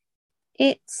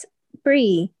 It's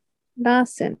Brie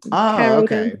Larson. Oh,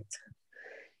 okay.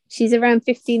 She's around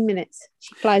 15 minutes.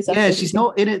 She flies off. Yeah, she's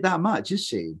not in it that much, is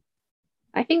she?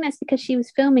 I think that's because she was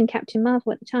filming Captain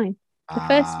Marvel at the time. The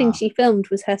first thing she filmed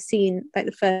was her scene, like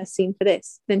the first scene for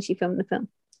this. Then she filmed the film.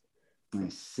 I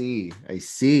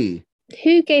see.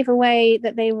 Who gave away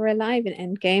that they were alive in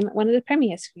Endgame at one of the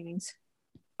premiere screenings?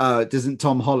 Doesn't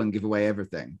Tom Holland give away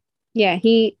everything? Yeah,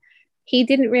 he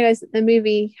didn't realize that the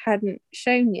movie hadn't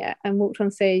shown yet and walked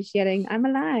on stage yelling, "I'm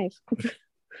alive."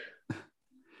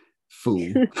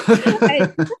 Fool.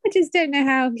 I just don't know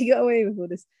how he got away with all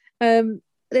this.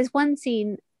 There's one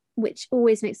scene which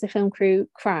always makes the film crew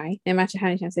cry, no matter how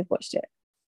many times they've watched it.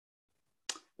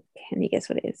 Can you guess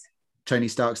what it is? Tony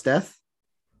Stark's death?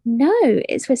 No,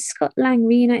 it's where Scott Lang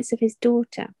reunites with his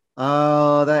daughter.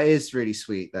 Oh, that is really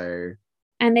sweet, though.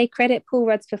 And they credit Paul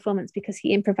Rudd's performance because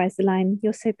he improvised the line,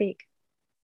 "You're so big."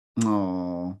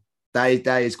 Oh, that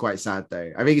is quite sad,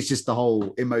 though. I think it's just the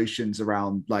whole emotions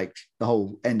around, like, the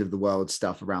whole end of the world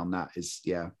stuff around that is,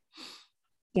 yeah.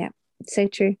 Yeah, so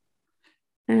true.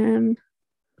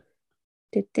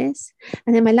 Did this.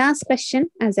 And then my last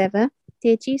question, as ever,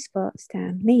 did you spot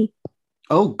Stan Lee?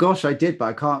 Oh, gosh, I did, but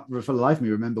I can't, for the life of me,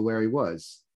 remember where he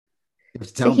was. You have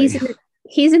to tell me.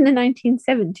 He's in the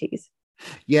 1970s.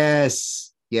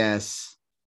 Yes.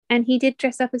 And he did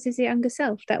dress up as his younger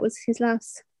self. That was his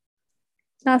last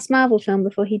Marvel film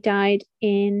before he died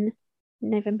in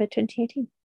November 2018.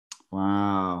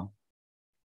 Wow.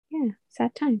 Yeah,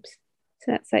 sad times.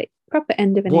 So that's like proper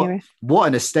end of an era. What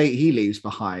an estate he leaves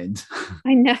behind.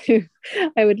 I know.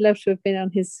 I would love to have been on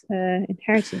his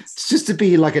inheritance. It's just to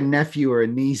be like a nephew or a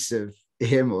niece of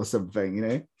him or something, you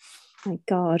know? My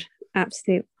God,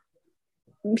 absolute.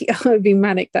 It would be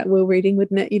manic, that will reading,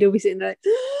 wouldn't it? You'd all be sitting there like,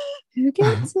 who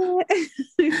gets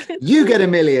it? You get $1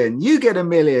 million. You get $1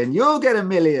 million. You'll get $1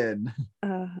 million.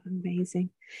 Oh, amazing.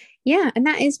 Yeah, and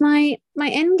that is my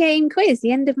Endgame quiz,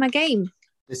 the end of my game.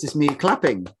 This is me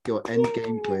clapping your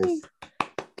Endgame quiz.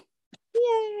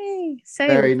 Yay! So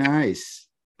very nice.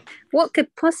 What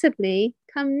could possibly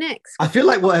come next? I feel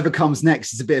like whatever comes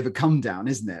next is a bit of a come down,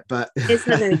 isn't it? But it's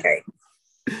not going to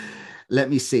go. Let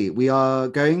me see. We are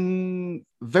going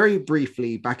very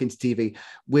briefly back into TV.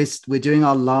 We're doing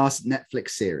our last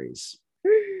Netflix series,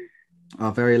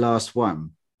 our very last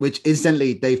one. Which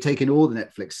incidentally, they've taken all the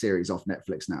Netflix series off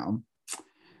Netflix now.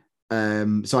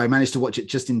 So I managed to watch it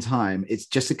just in time. It's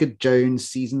Jessica Jones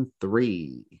season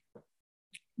 3.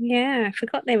 Yeah, I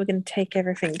forgot they were going to take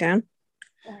everything down.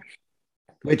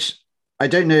 Which I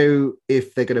don't know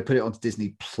if they're going to put it onto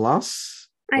Disney Plus.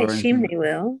 I assume they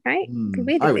will, right?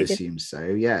 I would assume so.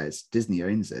 Yeah, it's Disney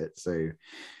owns it, so.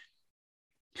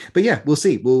 But yeah, we'll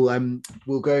see.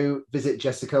 We'll go visit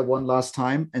Jessica one last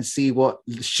time and see what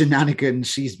shenanigans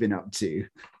she's been up to.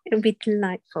 It'll be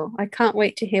delightful. I can't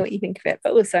wait to hear what you think of it.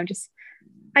 But also,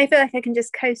 I feel like I can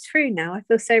just coast through now. I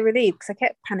feel so relieved because I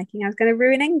kept panicking I was going to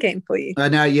ruin Endgame for you.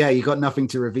 Now, yeah, you got nothing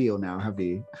to reveal now, have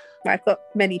you? Well, I've got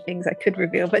many things I could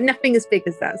reveal, but nothing as big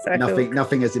as that. So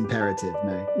nothing as imperative,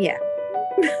 no. Yeah.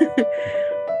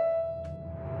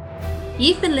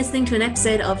 You've been listening to an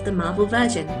episode of The Marvel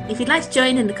Version. If you'd like to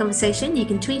join in the conversation, you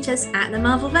can tweet us at The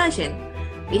Marvel Version.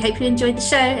 We hope you enjoyed the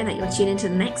show and that you'll tune into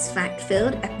the next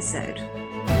fact-filled episode.